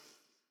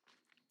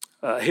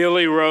 A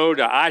hilly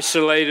road, an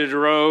isolated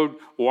road,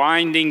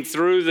 winding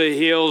through the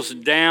hills,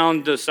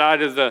 down the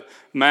side of the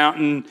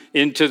mountain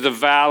into the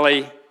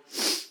valley.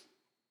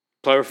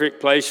 Perfect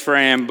place for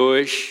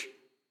ambush.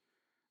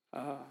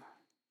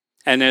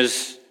 And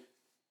as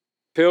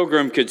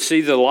Pilgrim could see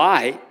the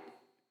light,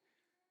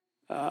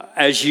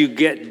 as you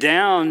get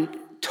down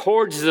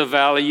towards the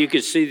valley, you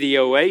could see the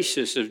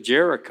oasis of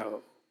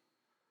Jericho.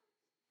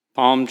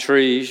 Palm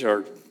trees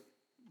or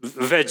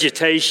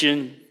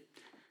vegetation,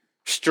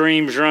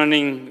 streams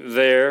running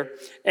there.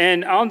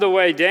 And on the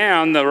way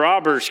down, the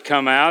robbers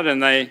come out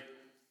and they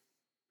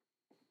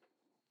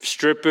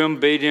strip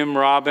him, beat him,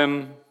 rob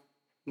him,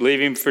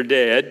 leave him for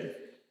dead.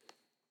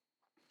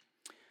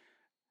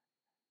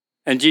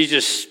 And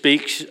Jesus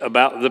speaks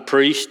about the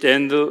priest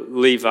and the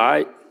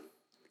Levite,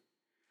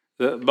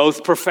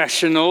 both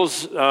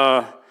professionals,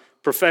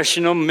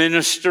 professional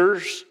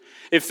ministers.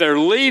 If they're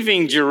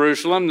leaving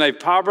Jerusalem, they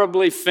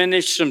probably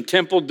finished some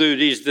temple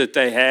duties that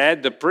they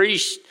had. The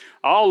priests,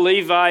 all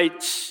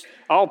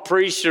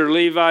priests are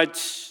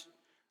Levites,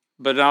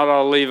 but not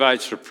all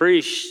Levites are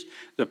priests.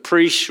 The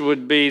priests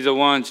would be the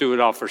ones who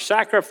would offer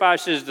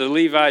sacrifices. The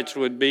Levites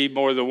would be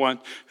more the ones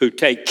who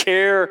take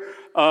care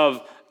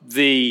of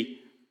the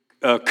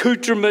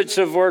accoutrements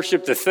of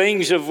worship, the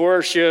things of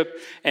worship,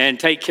 and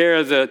take care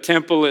of the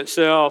temple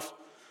itself.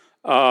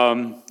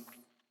 Both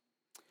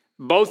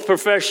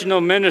professional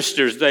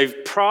ministers, they've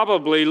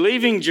probably,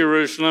 leaving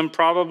Jerusalem,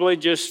 probably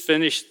just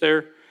finished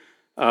their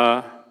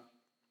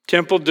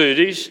temple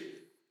duties.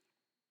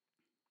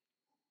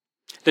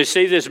 They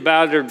see this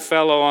battered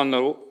fellow on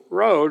the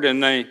road,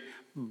 and they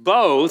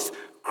both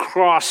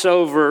cross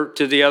over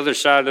to the other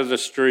side of the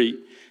street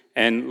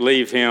and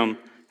leave him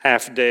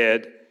half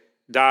dead,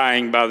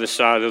 dying by the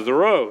side of the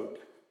road.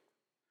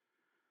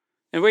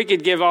 And we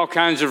could give all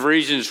kinds of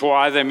reasons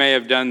why they may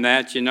have done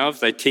that. You know, if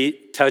they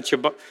touch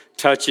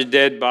a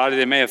dead body,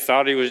 they may have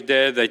thought he was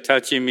dead. They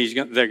touch him,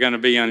 they're going to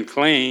be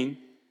unclean.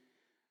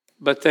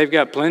 But they've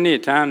got plenty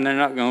of time. They're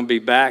not going to be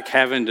back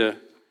having to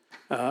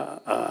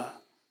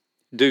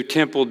do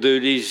temple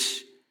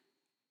duties.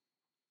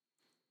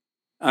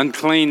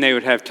 Unclean, they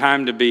would have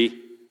time to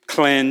be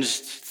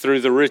cleansed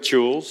through the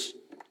rituals.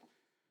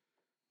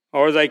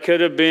 Or they could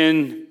have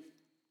been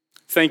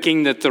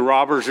thinking that the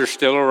robbers are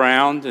still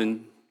around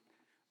and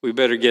we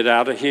better get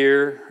out of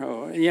here.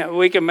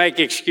 We can make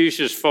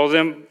excuses for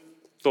them.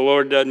 The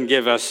Lord doesn't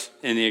give us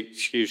any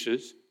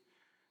excuses.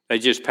 They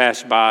just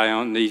pass by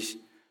on these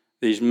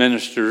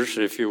ministers,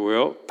 if you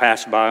will,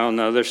 pass by on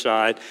the other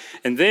side.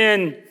 And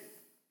then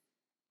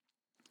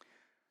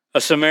a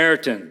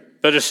Samaritan.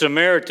 But a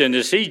Samaritan,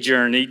 as he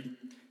journeyed,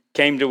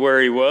 came to where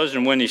he was,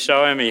 and when he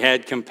saw him, he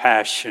had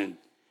compassion,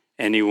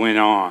 and he went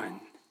on.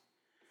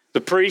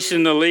 The priest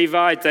and the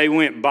Levite, they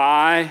went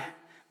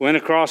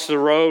across the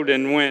road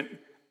and went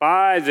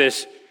by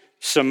this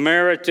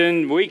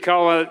Samaritan. We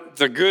call it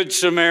the Good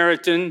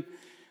Samaritan.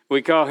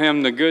 We call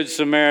him the Good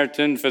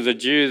Samaritan. For the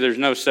Jew, there's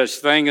no such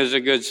thing as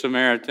a Good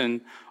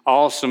Samaritan.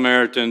 All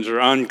Samaritans are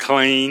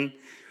unclean.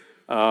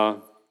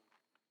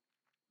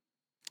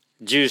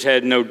 Jews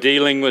had no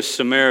dealing with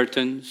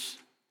Samaritans.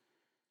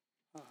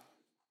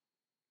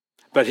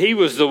 But he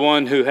was the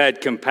one who had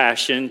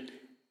compassion.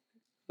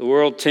 The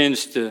world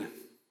tends to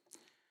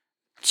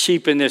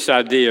cheapen this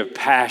idea of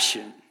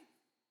passion.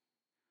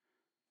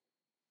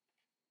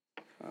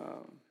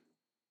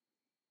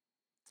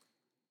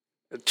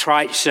 A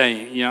trite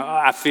saying,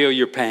 I feel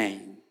your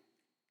pain.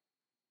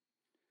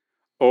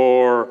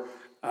 Or,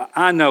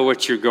 I know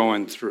what you're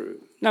going through.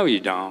 No, you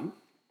don't.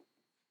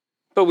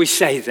 But we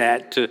say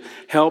that to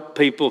help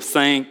people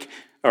think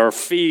or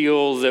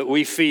feel that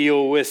we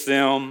feel with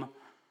them.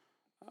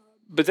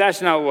 But that's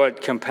not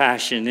what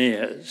compassion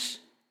is.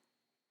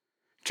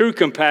 True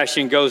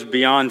compassion goes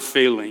beyond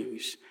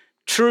feelings.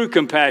 True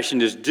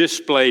compassion is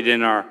displayed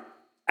in our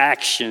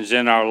actions,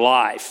 in our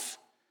life.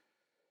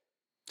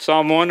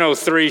 Psalm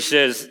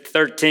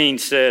 103:13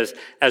 says,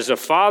 as a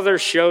father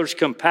shows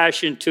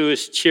compassion to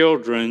his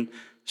children,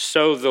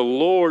 so the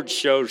Lord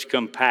shows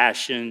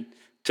compassion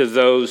to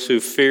those who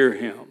fear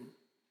him.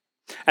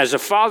 As a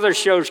father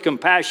shows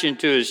compassion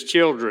to his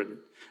children,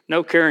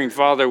 no caring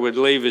father would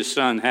leave his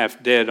son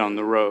half dead on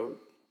the road.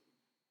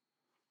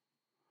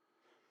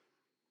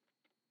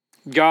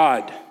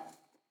 God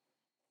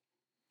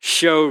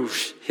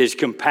shows his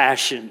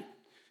compassion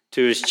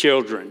to his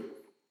children.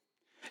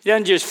 He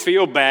doesn't just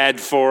feel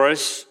bad for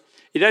us.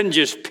 He doesn't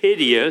just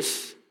pity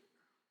us.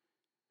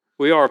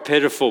 We are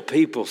pitiful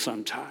people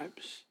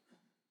sometimes.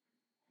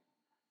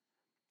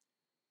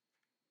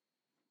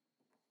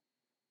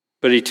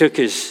 But he took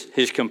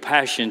his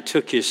compassion,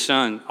 took his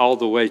son all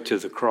the way to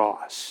the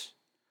cross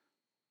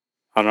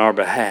on our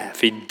behalf.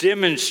 He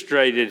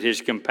demonstrated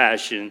his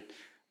compassion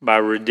by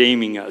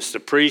redeeming us. The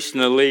priest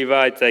and the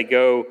Levite,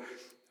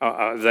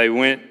 they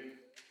went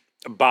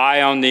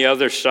by on the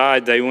other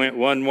side. They went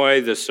one way.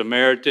 The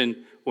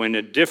Samaritan went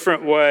a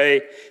different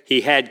way.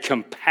 He had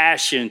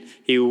compassion.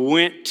 He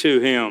went to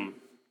him.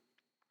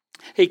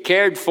 He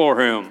cared for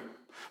him,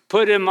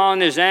 put him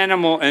on his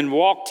animal, and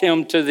walked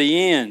him to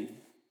the end.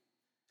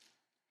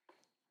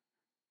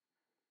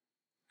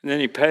 And then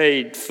he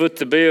paid, foot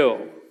the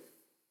bill.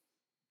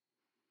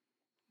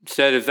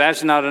 Said, if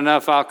that's not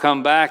enough, I'll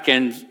come back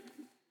and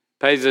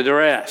pay the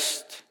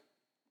rest.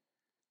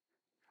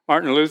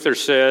 Martin Luther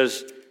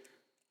says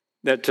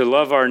that to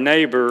love our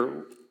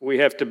neighbor, we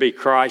have to be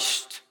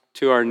Christ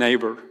to our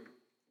neighbor.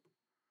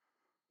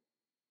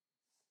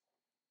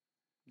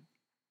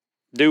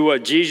 Do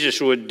what Jesus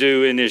would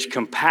do in his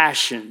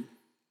compassion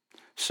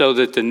so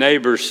that the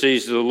neighbor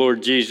sees the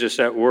Lord Jesus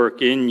at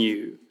work in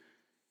you.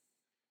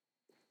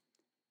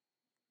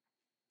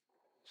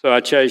 So I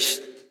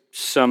chased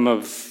some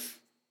of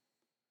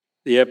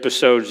the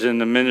episodes in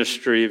the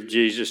ministry of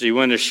Jesus. He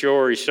went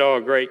ashore, he saw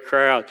a great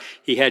crowd,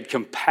 he had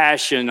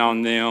compassion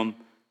on them,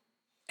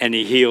 and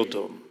he healed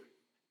them.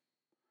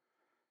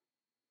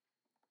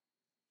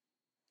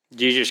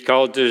 Jesus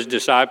called to his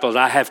disciples,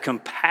 I have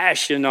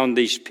compassion on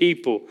these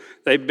people.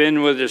 They've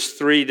been with us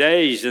 3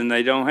 days and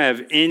they don't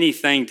have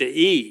anything to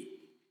eat.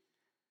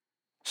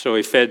 So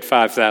he fed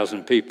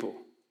 5,000 people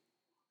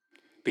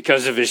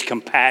because of his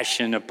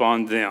compassion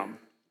upon them.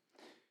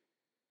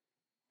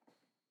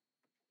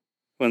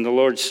 When the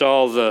Lord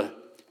saw the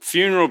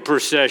funeral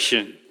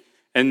procession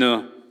and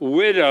the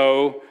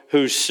widow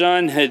whose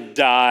son had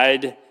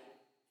died,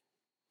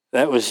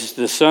 that was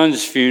the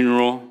son's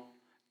funeral,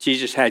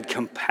 Jesus had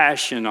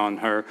compassion on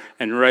her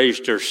and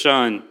raised her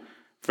son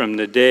from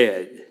the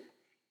dead.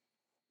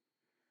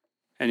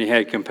 And he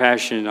had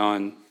compassion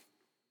on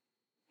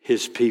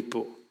his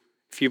people.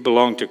 If you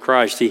belong to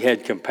Christ, he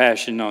had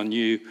compassion on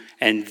you,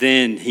 and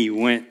then he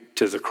went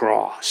to the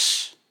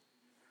cross.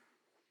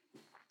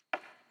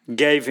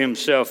 Gave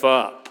himself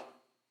up.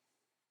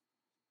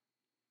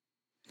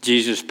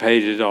 Jesus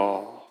paid it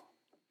all,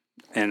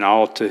 and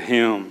all to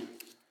him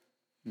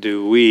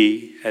do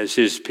we as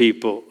his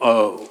people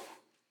owe.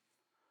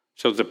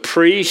 So the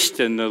priest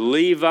and the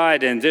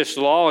Levite and this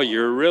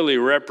lawyer really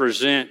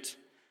represent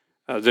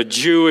the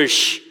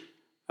Jewish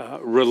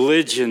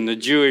religion, the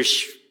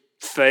Jewish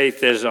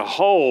faith as a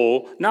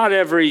whole. Not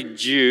every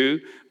Jew,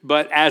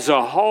 but as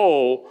a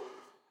whole,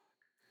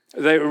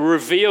 they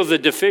reveal the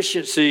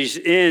deficiencies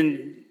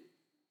in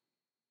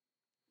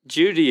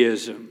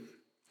Judaism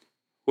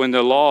when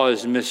the law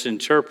is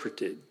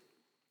misinterpreted.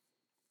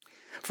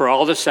 For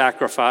all the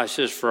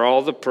sacrifices, for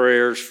all the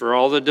prayers, for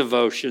all the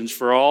devotions,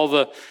 for all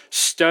the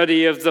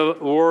study of the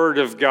Word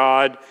of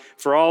God,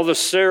 for all the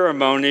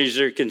ceremonies,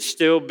 there can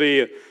still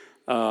be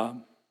a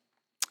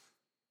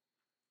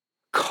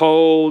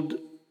cold,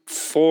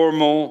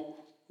 formal,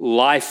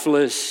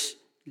 lifeless,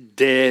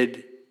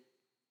 dead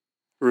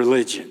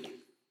religion.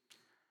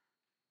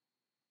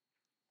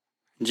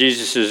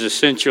 Jesus is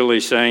essentially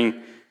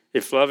saying,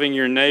 if loving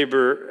your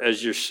neighbor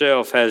as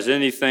yourself has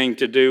anything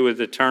to do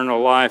with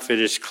eternal life, it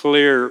is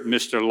clear,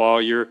 Mr.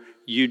 Lawyer,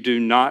 you do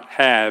not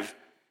have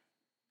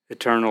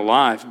eternal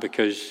life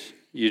because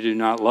you do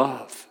not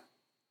love.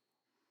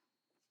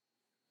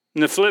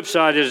 And the flip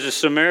side is the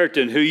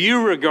Samaritan, who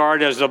you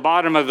regard as the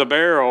bottom of the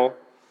barrel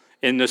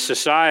in the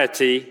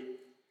society.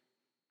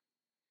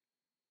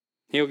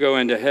 He'll go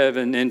into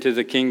heaven, into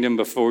the kingdom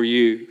before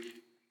you.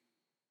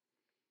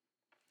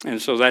 And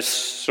so that's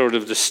sort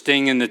of the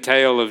sting in the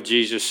tail of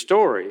Jesus'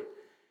 story,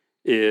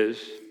 is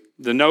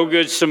the no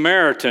good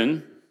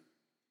Samaritan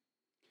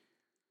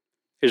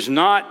is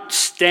not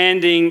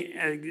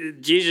standing,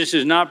 Jesus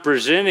is not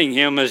presenting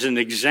him as an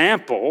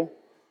example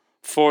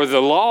for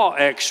the law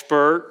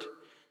expert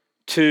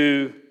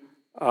to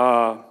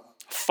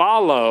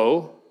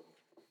follow.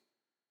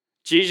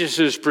 Jesus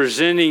is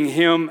presenting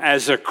him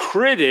as a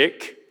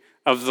critic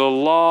of the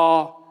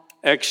law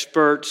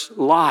expert's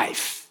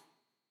life.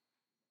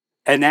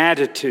 An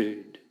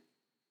attitude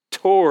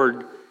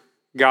toward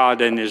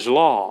God and his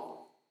law.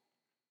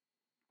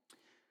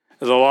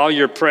 The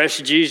lawyer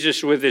pressed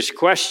Jesus with his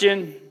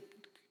question.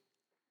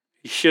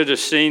 He should have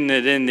seen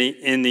that in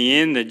the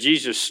end, the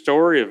Jesus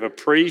story of a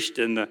priest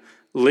and the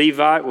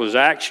Levite was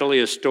actually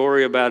a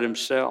story about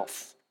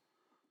himself.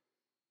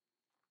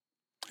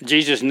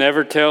 Jesus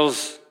never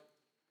tells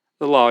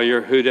the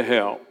lawyer who to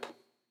help.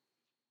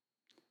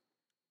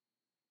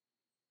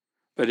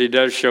 But he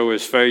does show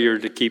his failure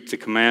to keep the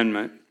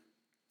commandment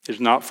is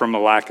not from a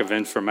lack of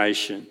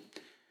information.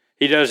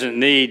 He doesn't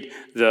need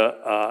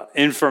the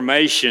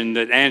information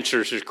that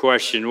answers his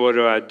question, what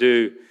do I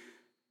do?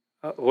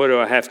 What do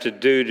I have to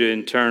do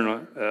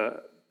to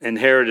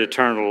inherit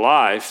eternal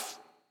life?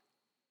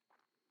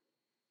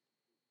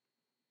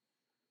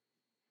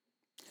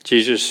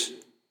 Jesus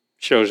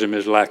shows him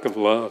his lack of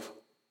love,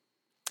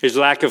 his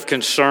lack of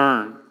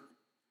concern,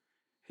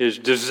 his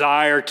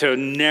desire to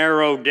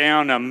narrow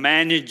down a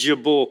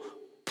manageable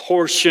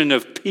portion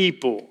of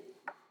people.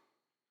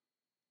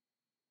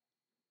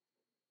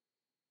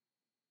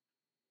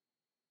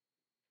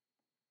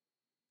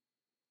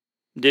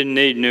 didn't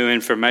need new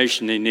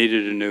information. He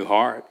needed a new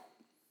heart.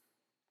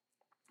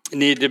 He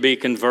needed to be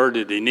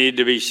converted. He needed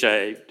to be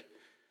saved.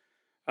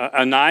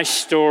 A nice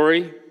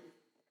story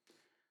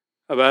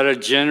about a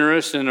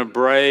generous and a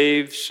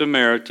brave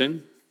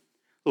Samaritan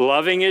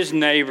loving his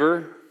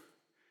neighbor,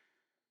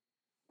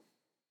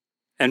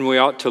 and we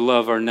ought to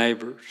love our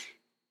neighbors,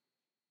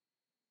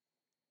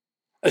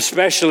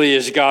 especially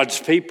as God's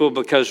people,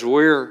 because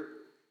we're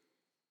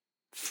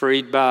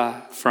freed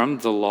from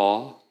the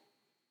law.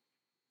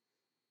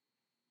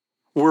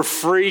 We're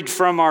freed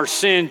from our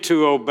sin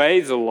to obey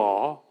the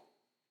law.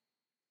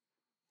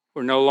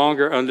 We're no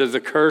longer under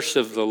the curse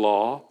of the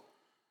law,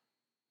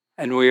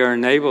 and we are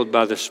enabled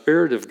by the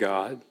Spirit of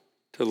God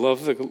to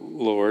love the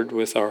Lord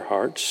with our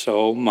heart,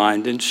 soul,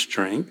 mind, and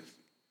strength,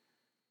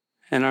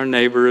 and our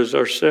neighbor as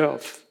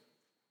ourselves.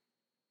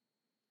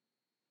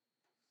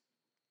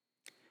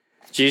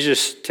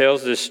 Jesus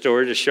tells this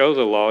story to show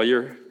the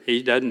lawyer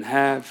he doesn't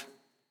have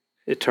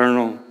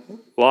eternal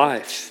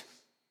life.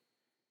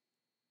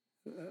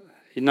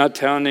 He's not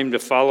telling him to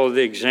follow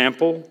the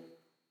example.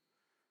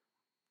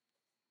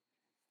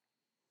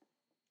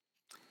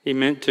 He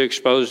meant to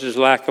expose his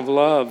lack of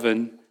love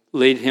and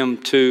lead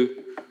him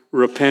to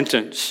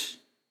repentance.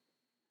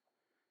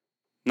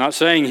 Not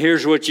saying,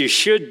 here's what you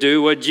should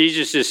do. What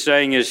Jesus is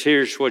saying is,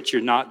 here's what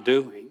you're not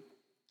doing.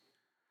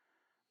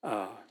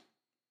 The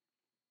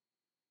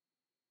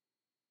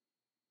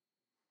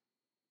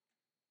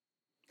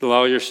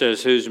lawyer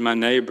says, who's my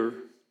neighbor?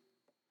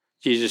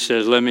 Jesus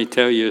says, let me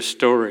tell you a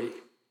story.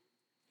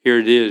 Here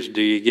it is.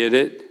 Do you get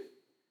it?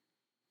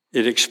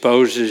 It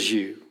exposes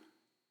you.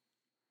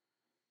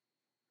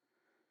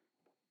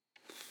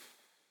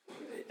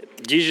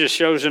 Jesus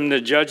shows him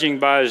that judging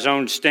by his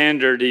own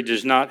standard, he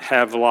does not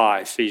have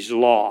life. He's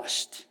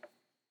lost.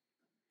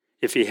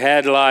 If he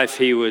had life,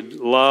 he would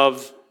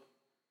love.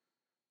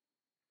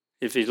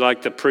 If he's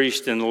like the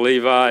priest and the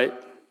Levite,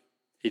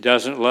 he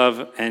doesn't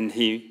love, and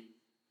he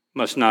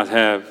must not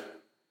have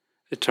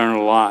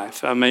eternal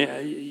life. I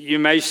mean, you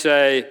may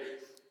say,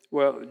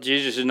 well,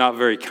 Jesus is not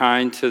very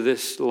kind to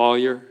this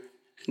lawyer,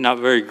 not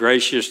very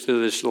gracious to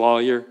this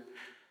lawyer.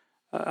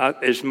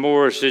 It's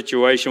more a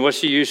situation,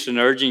 what's the use in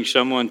urging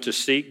someone to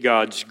seek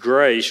God's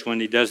grace when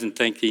he doesn't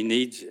think he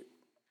needs it?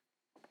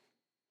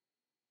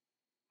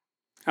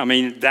 I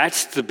mean,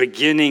 that's the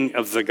beginning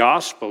of the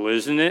gospel,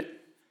 isn't it?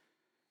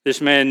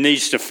 This man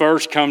needs to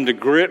first come to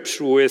grips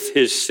with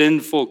his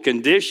sinful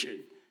condition.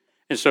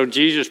 And so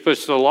Jesus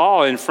puts the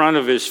law in front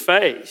of his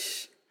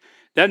face.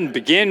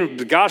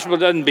 The gospel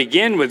doesn't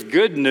begin with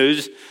good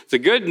news. The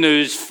good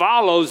news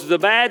follows the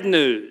bad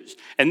news.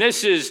 And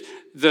this is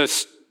the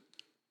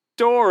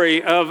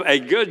story of a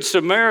good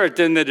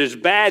Samaritan that is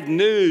bad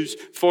news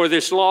for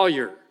this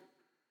lawyer.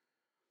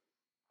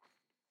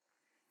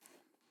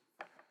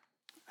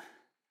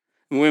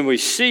 When we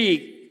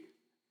see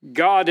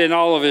God in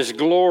all of his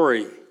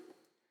glory,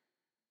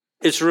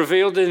 it's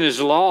revealed in his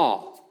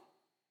law.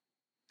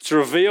 It's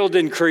revealed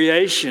in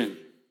creation.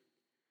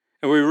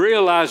 And we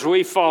realize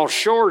we fall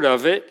short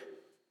of it.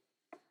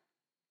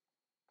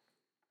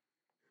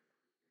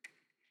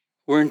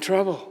 We're in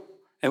trouble.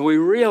 And we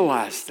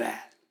realize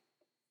that.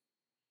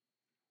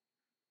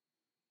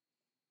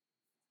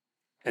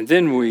 And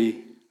then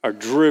we are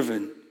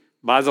driven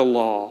by the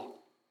law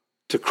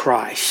to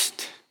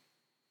Christ,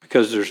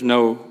 because there's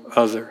no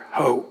other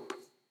hope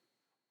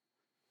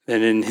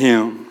than in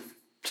him.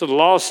 So the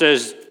law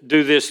says,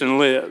 do this and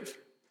live.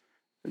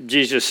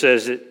 Jesus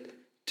says it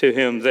to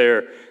him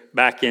there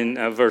back in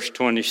verse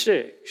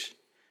 26.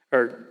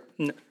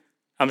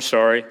 I'm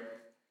sorry,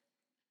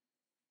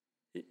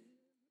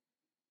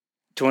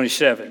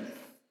 27.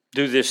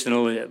 Do this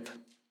and live.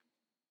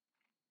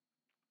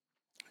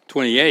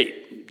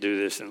 28. Do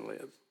this and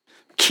live.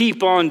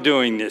 Keep on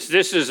doing this.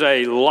 This is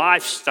a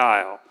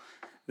lifestyle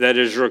that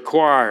is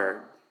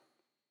required.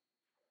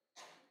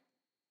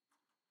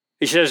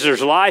 He says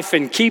there's life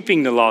in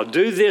keeping the law.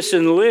 Do this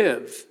and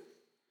live.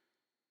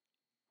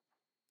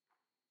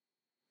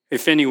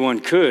 If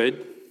anyone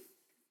could,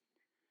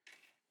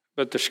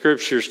 but the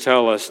scriptures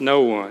tell us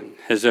no one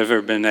has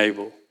ever been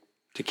able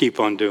to keep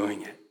on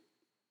doing it.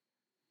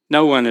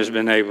 No one has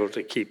been able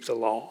to keep the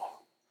law.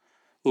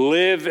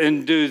 Live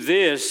and do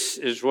this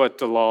is what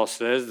the law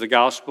says. The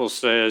gospel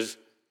says,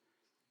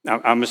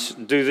 I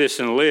must do this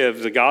and live.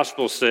 The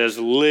gospel says,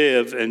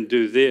 live and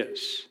do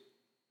this.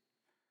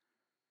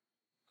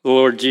 The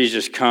Lord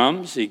Jesus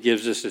comes. He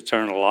gives us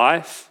eternal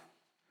life.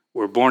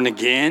 We're born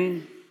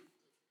again.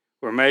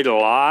 We're made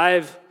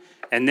alive.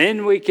 And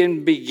then we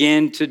can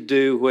begin to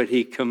do what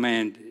he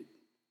commanded.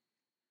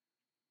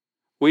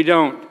 We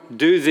don't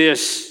do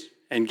this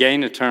and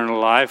gain eternal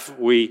life.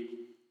 We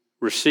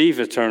receive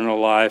eternal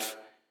life,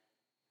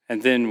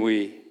 and then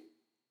we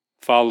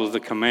follow the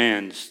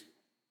commands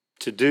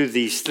to do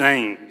these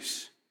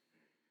things.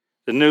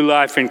 The new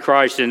life in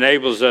Christ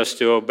enables us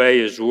to obey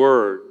his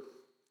word.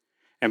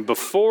 And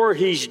before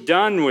he's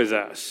done with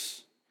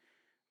us,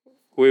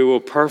 we will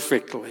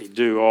perfectly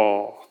do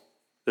all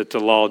that the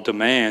law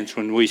demands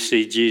when we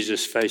see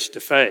Jesus face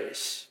to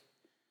face.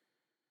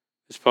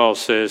 As Paul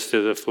says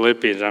to the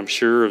Philippians, I'm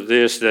sure of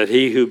this, that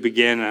he who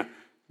began a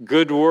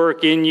good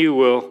work in you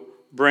will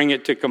bring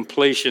it to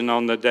completion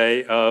on the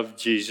day of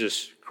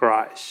Jesus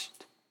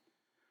Christ.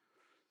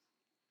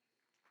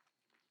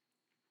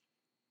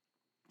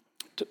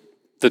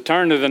 The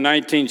turn of the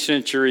 19th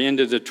century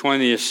into the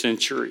 20th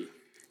century,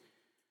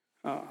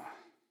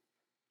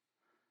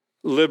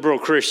 liberal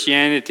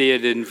Christianity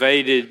had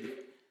invaded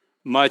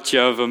much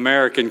of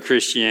American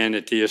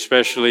Christianity,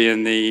 especially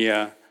in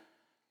the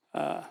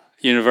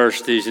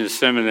universities and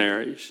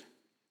seminaries.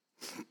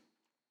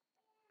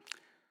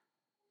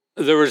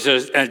 There was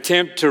an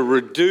attempt to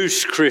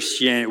reduce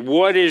Christianity.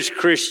 What is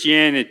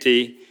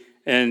Christianity?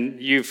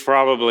 And you've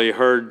probably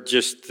heard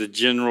just the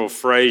general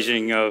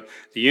phrasing of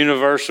the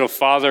universal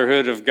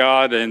fatherhood of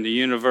God and the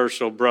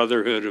universal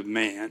brotherhood of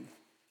man.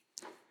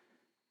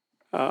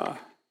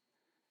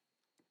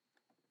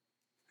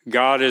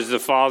 God is the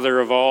Father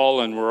of all,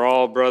 and we're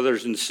all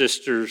brothers and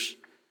sisters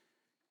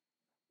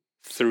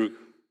through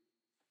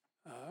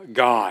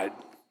God,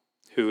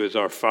 who is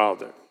our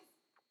Father.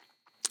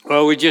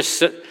 Well,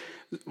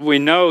 we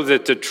know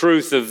that the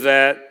truth of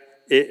that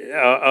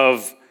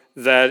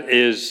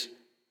is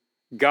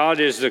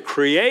God is the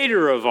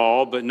creator of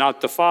all, but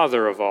not the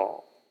Father of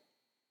all.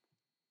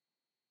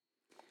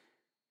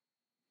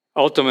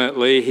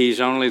 Ultimately, he's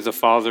only the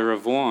Father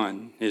of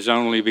one, his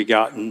only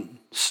begotten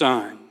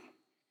Son.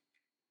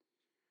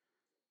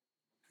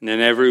 And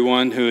then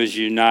everyone who is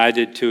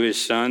united to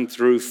his Son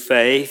through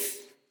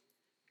faith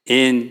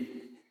in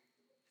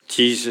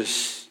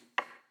Jesus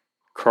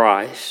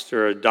Christ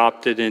are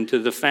adopted into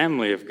the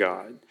family of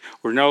God.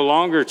 We're no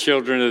longer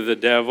children of the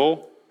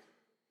devil,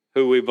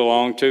 who we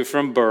belong to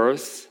from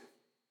birth.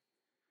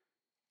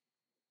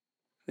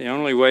 The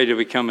only way to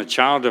become a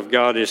child of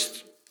God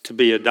is to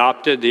be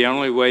adopted. The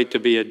only way to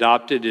be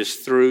adopted is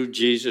through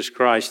Jesus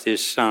Christ,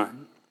 his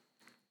Son.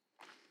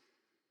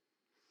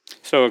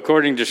 So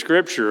according to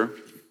Scripture,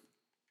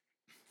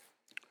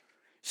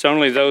 it's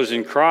only those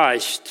in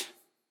Christ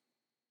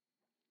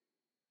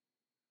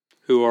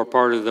who are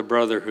part of the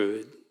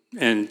brotherhood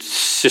and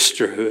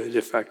sisterhood,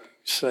 if I can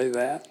say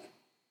that.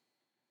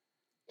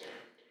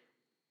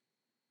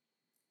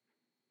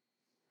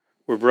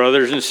 We're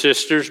brothers and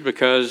sisters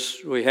because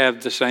we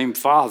have the same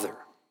Father.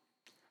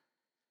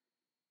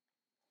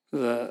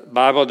 The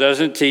Bible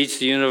doesn't teach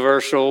the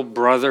universal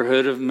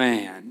brotherhood of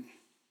man.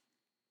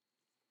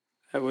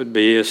 That would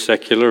be a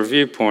secular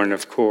viewpoint,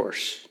 of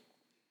course.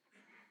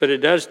 But it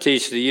does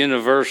teach the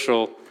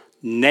universal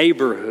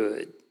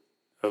neighborhood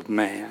of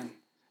man.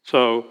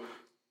 So,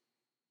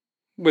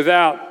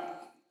 without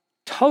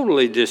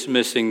totally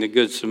dismissing the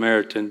Good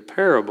Samaritan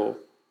parable,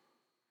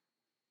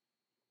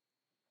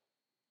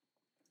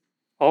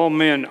 all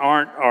men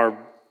aren't our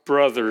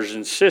brothers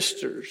and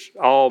sisters.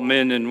 All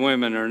men and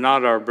women are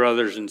not our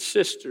brothers and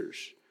sisters,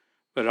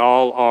 but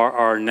all are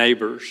our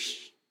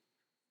neighbors.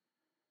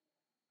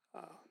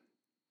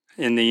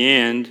 In the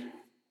end,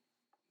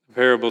 the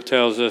parable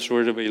tells us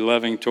we're to be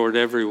loving toward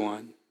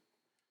everyone.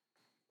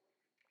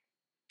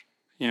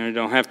 You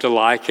don't have to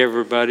like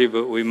everybody,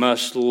 but we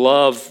must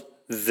love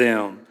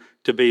them,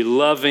 to be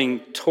loving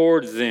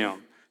toward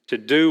them, to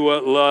do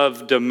what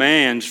love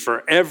demands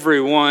for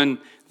everyone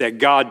that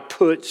God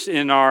puts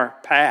in our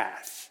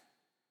path.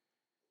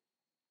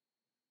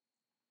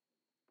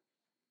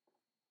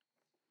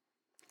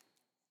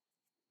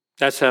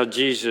 That's how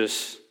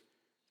Jesus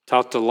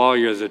taught the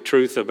lawyer the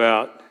truth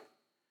about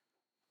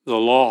the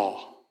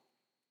law.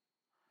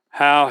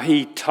 How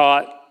he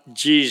taught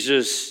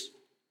Jesus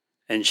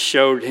and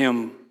showed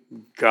him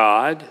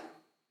God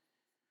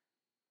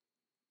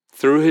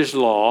through his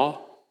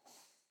law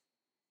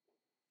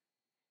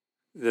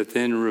that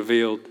then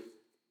revealed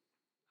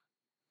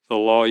the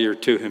lawyer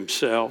to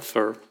himself,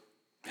 or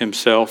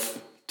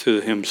himself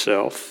to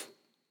himself.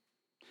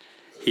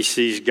 He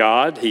sees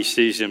God, he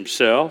sees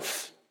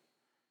himself,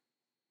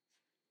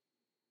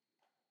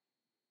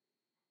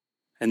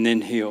 and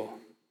then he'll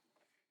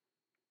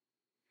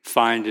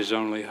find his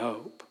only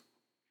hope.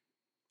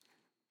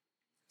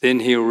 Then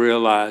he'll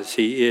realize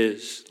he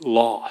is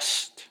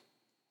lost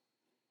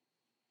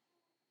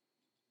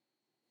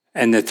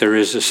and that there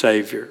is a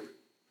Savior,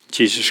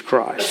 Jesus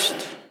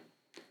Christ.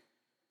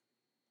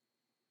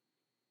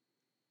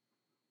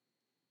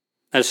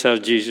 That's how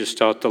Jesus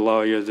taught the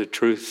lawyer the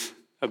truth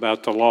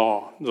about the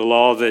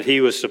law that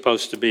he was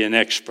supposed to be an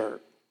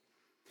expert.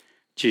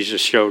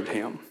 Jesus showed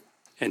him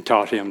and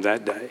taught him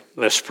that day.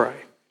 Let's pray.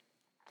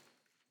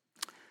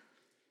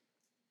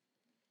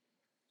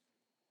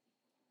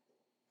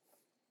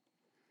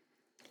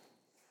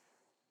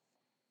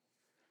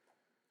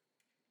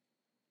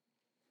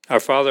 Our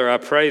Father, I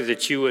pray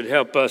that you would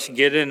help us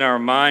get in our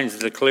minds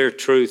the clear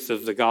truth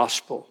of the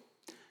gospel,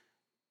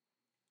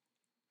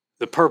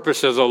 the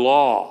purpose of the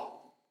law,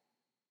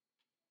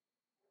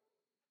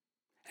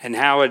 and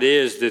how it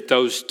is that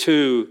those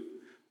two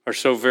are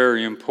so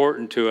very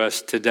important to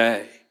us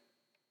today.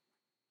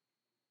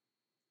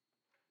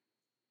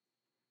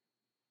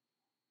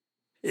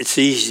 It's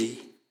easy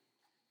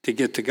to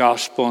get the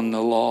gospel and the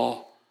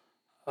law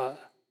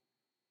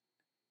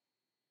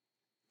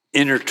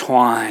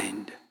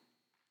intertwined.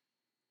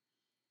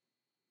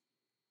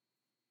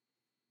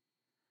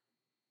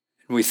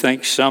 And we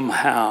think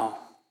somehow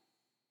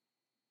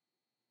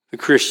the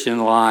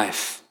Christian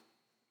life,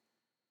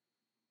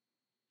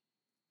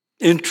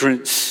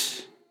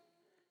 entrance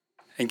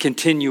and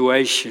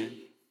continuation,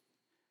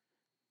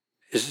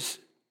 is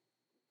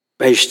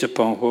based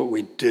upon what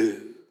we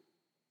do.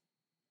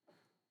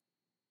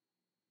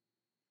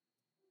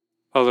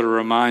 Father,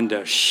 remind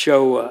us,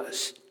 show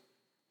us,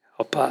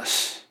 help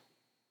us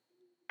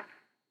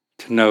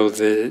to know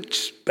that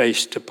it's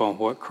based upon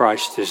what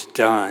Christ has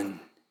done.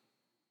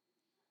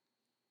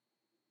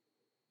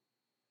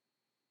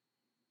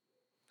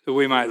 That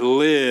we might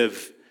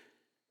live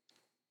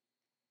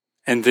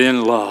and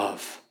then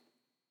love,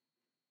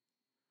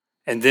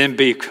 and then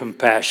be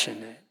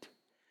compassionate,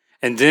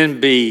 and then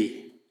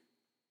be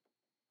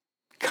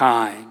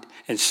kind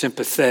and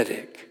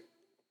sympathetic.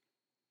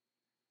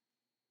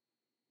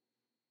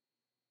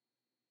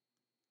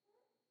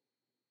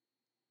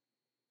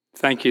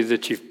 Thank you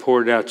that you've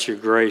poured out your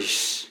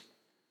grace,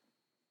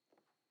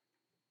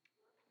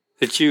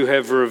 that you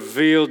have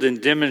revealed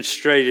and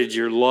demonstrated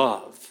your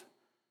love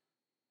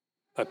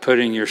by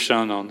putting your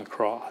Son on the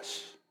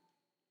cross.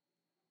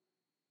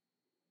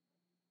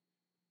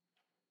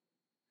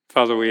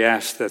 Father, we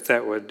ask that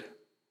that would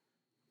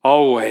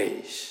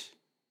always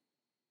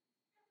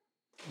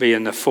be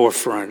in the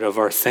forefront of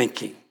our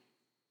thinking.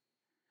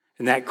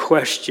 And that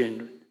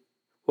question,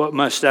 what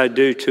must I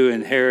do to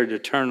inherit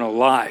eternal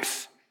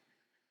life?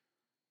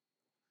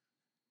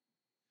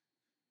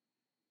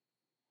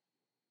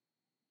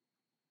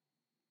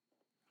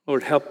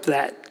 Lord, help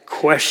that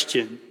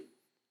question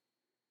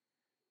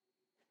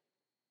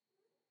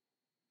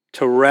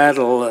to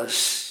rattle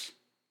us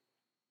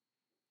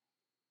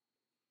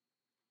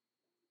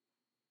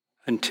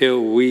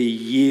until we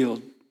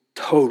yield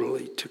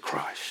totally to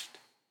Christ.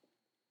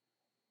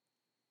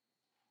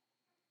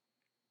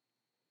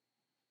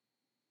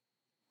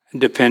 And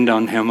depend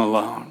on Him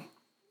alone.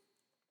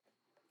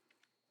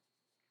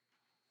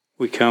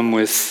 We come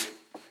with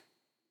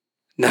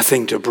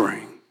nothing to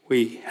bring.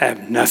 We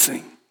have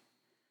nothing.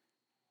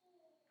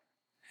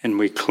 And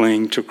we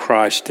cling to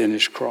Christ and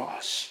His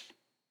cross.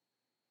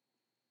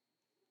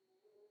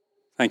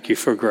 Thank you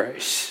for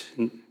grace.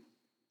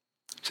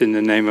 It's in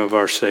the name of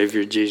our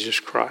Savior, Jesus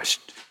Christ,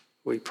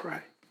 we pray.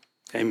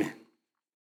 Amen.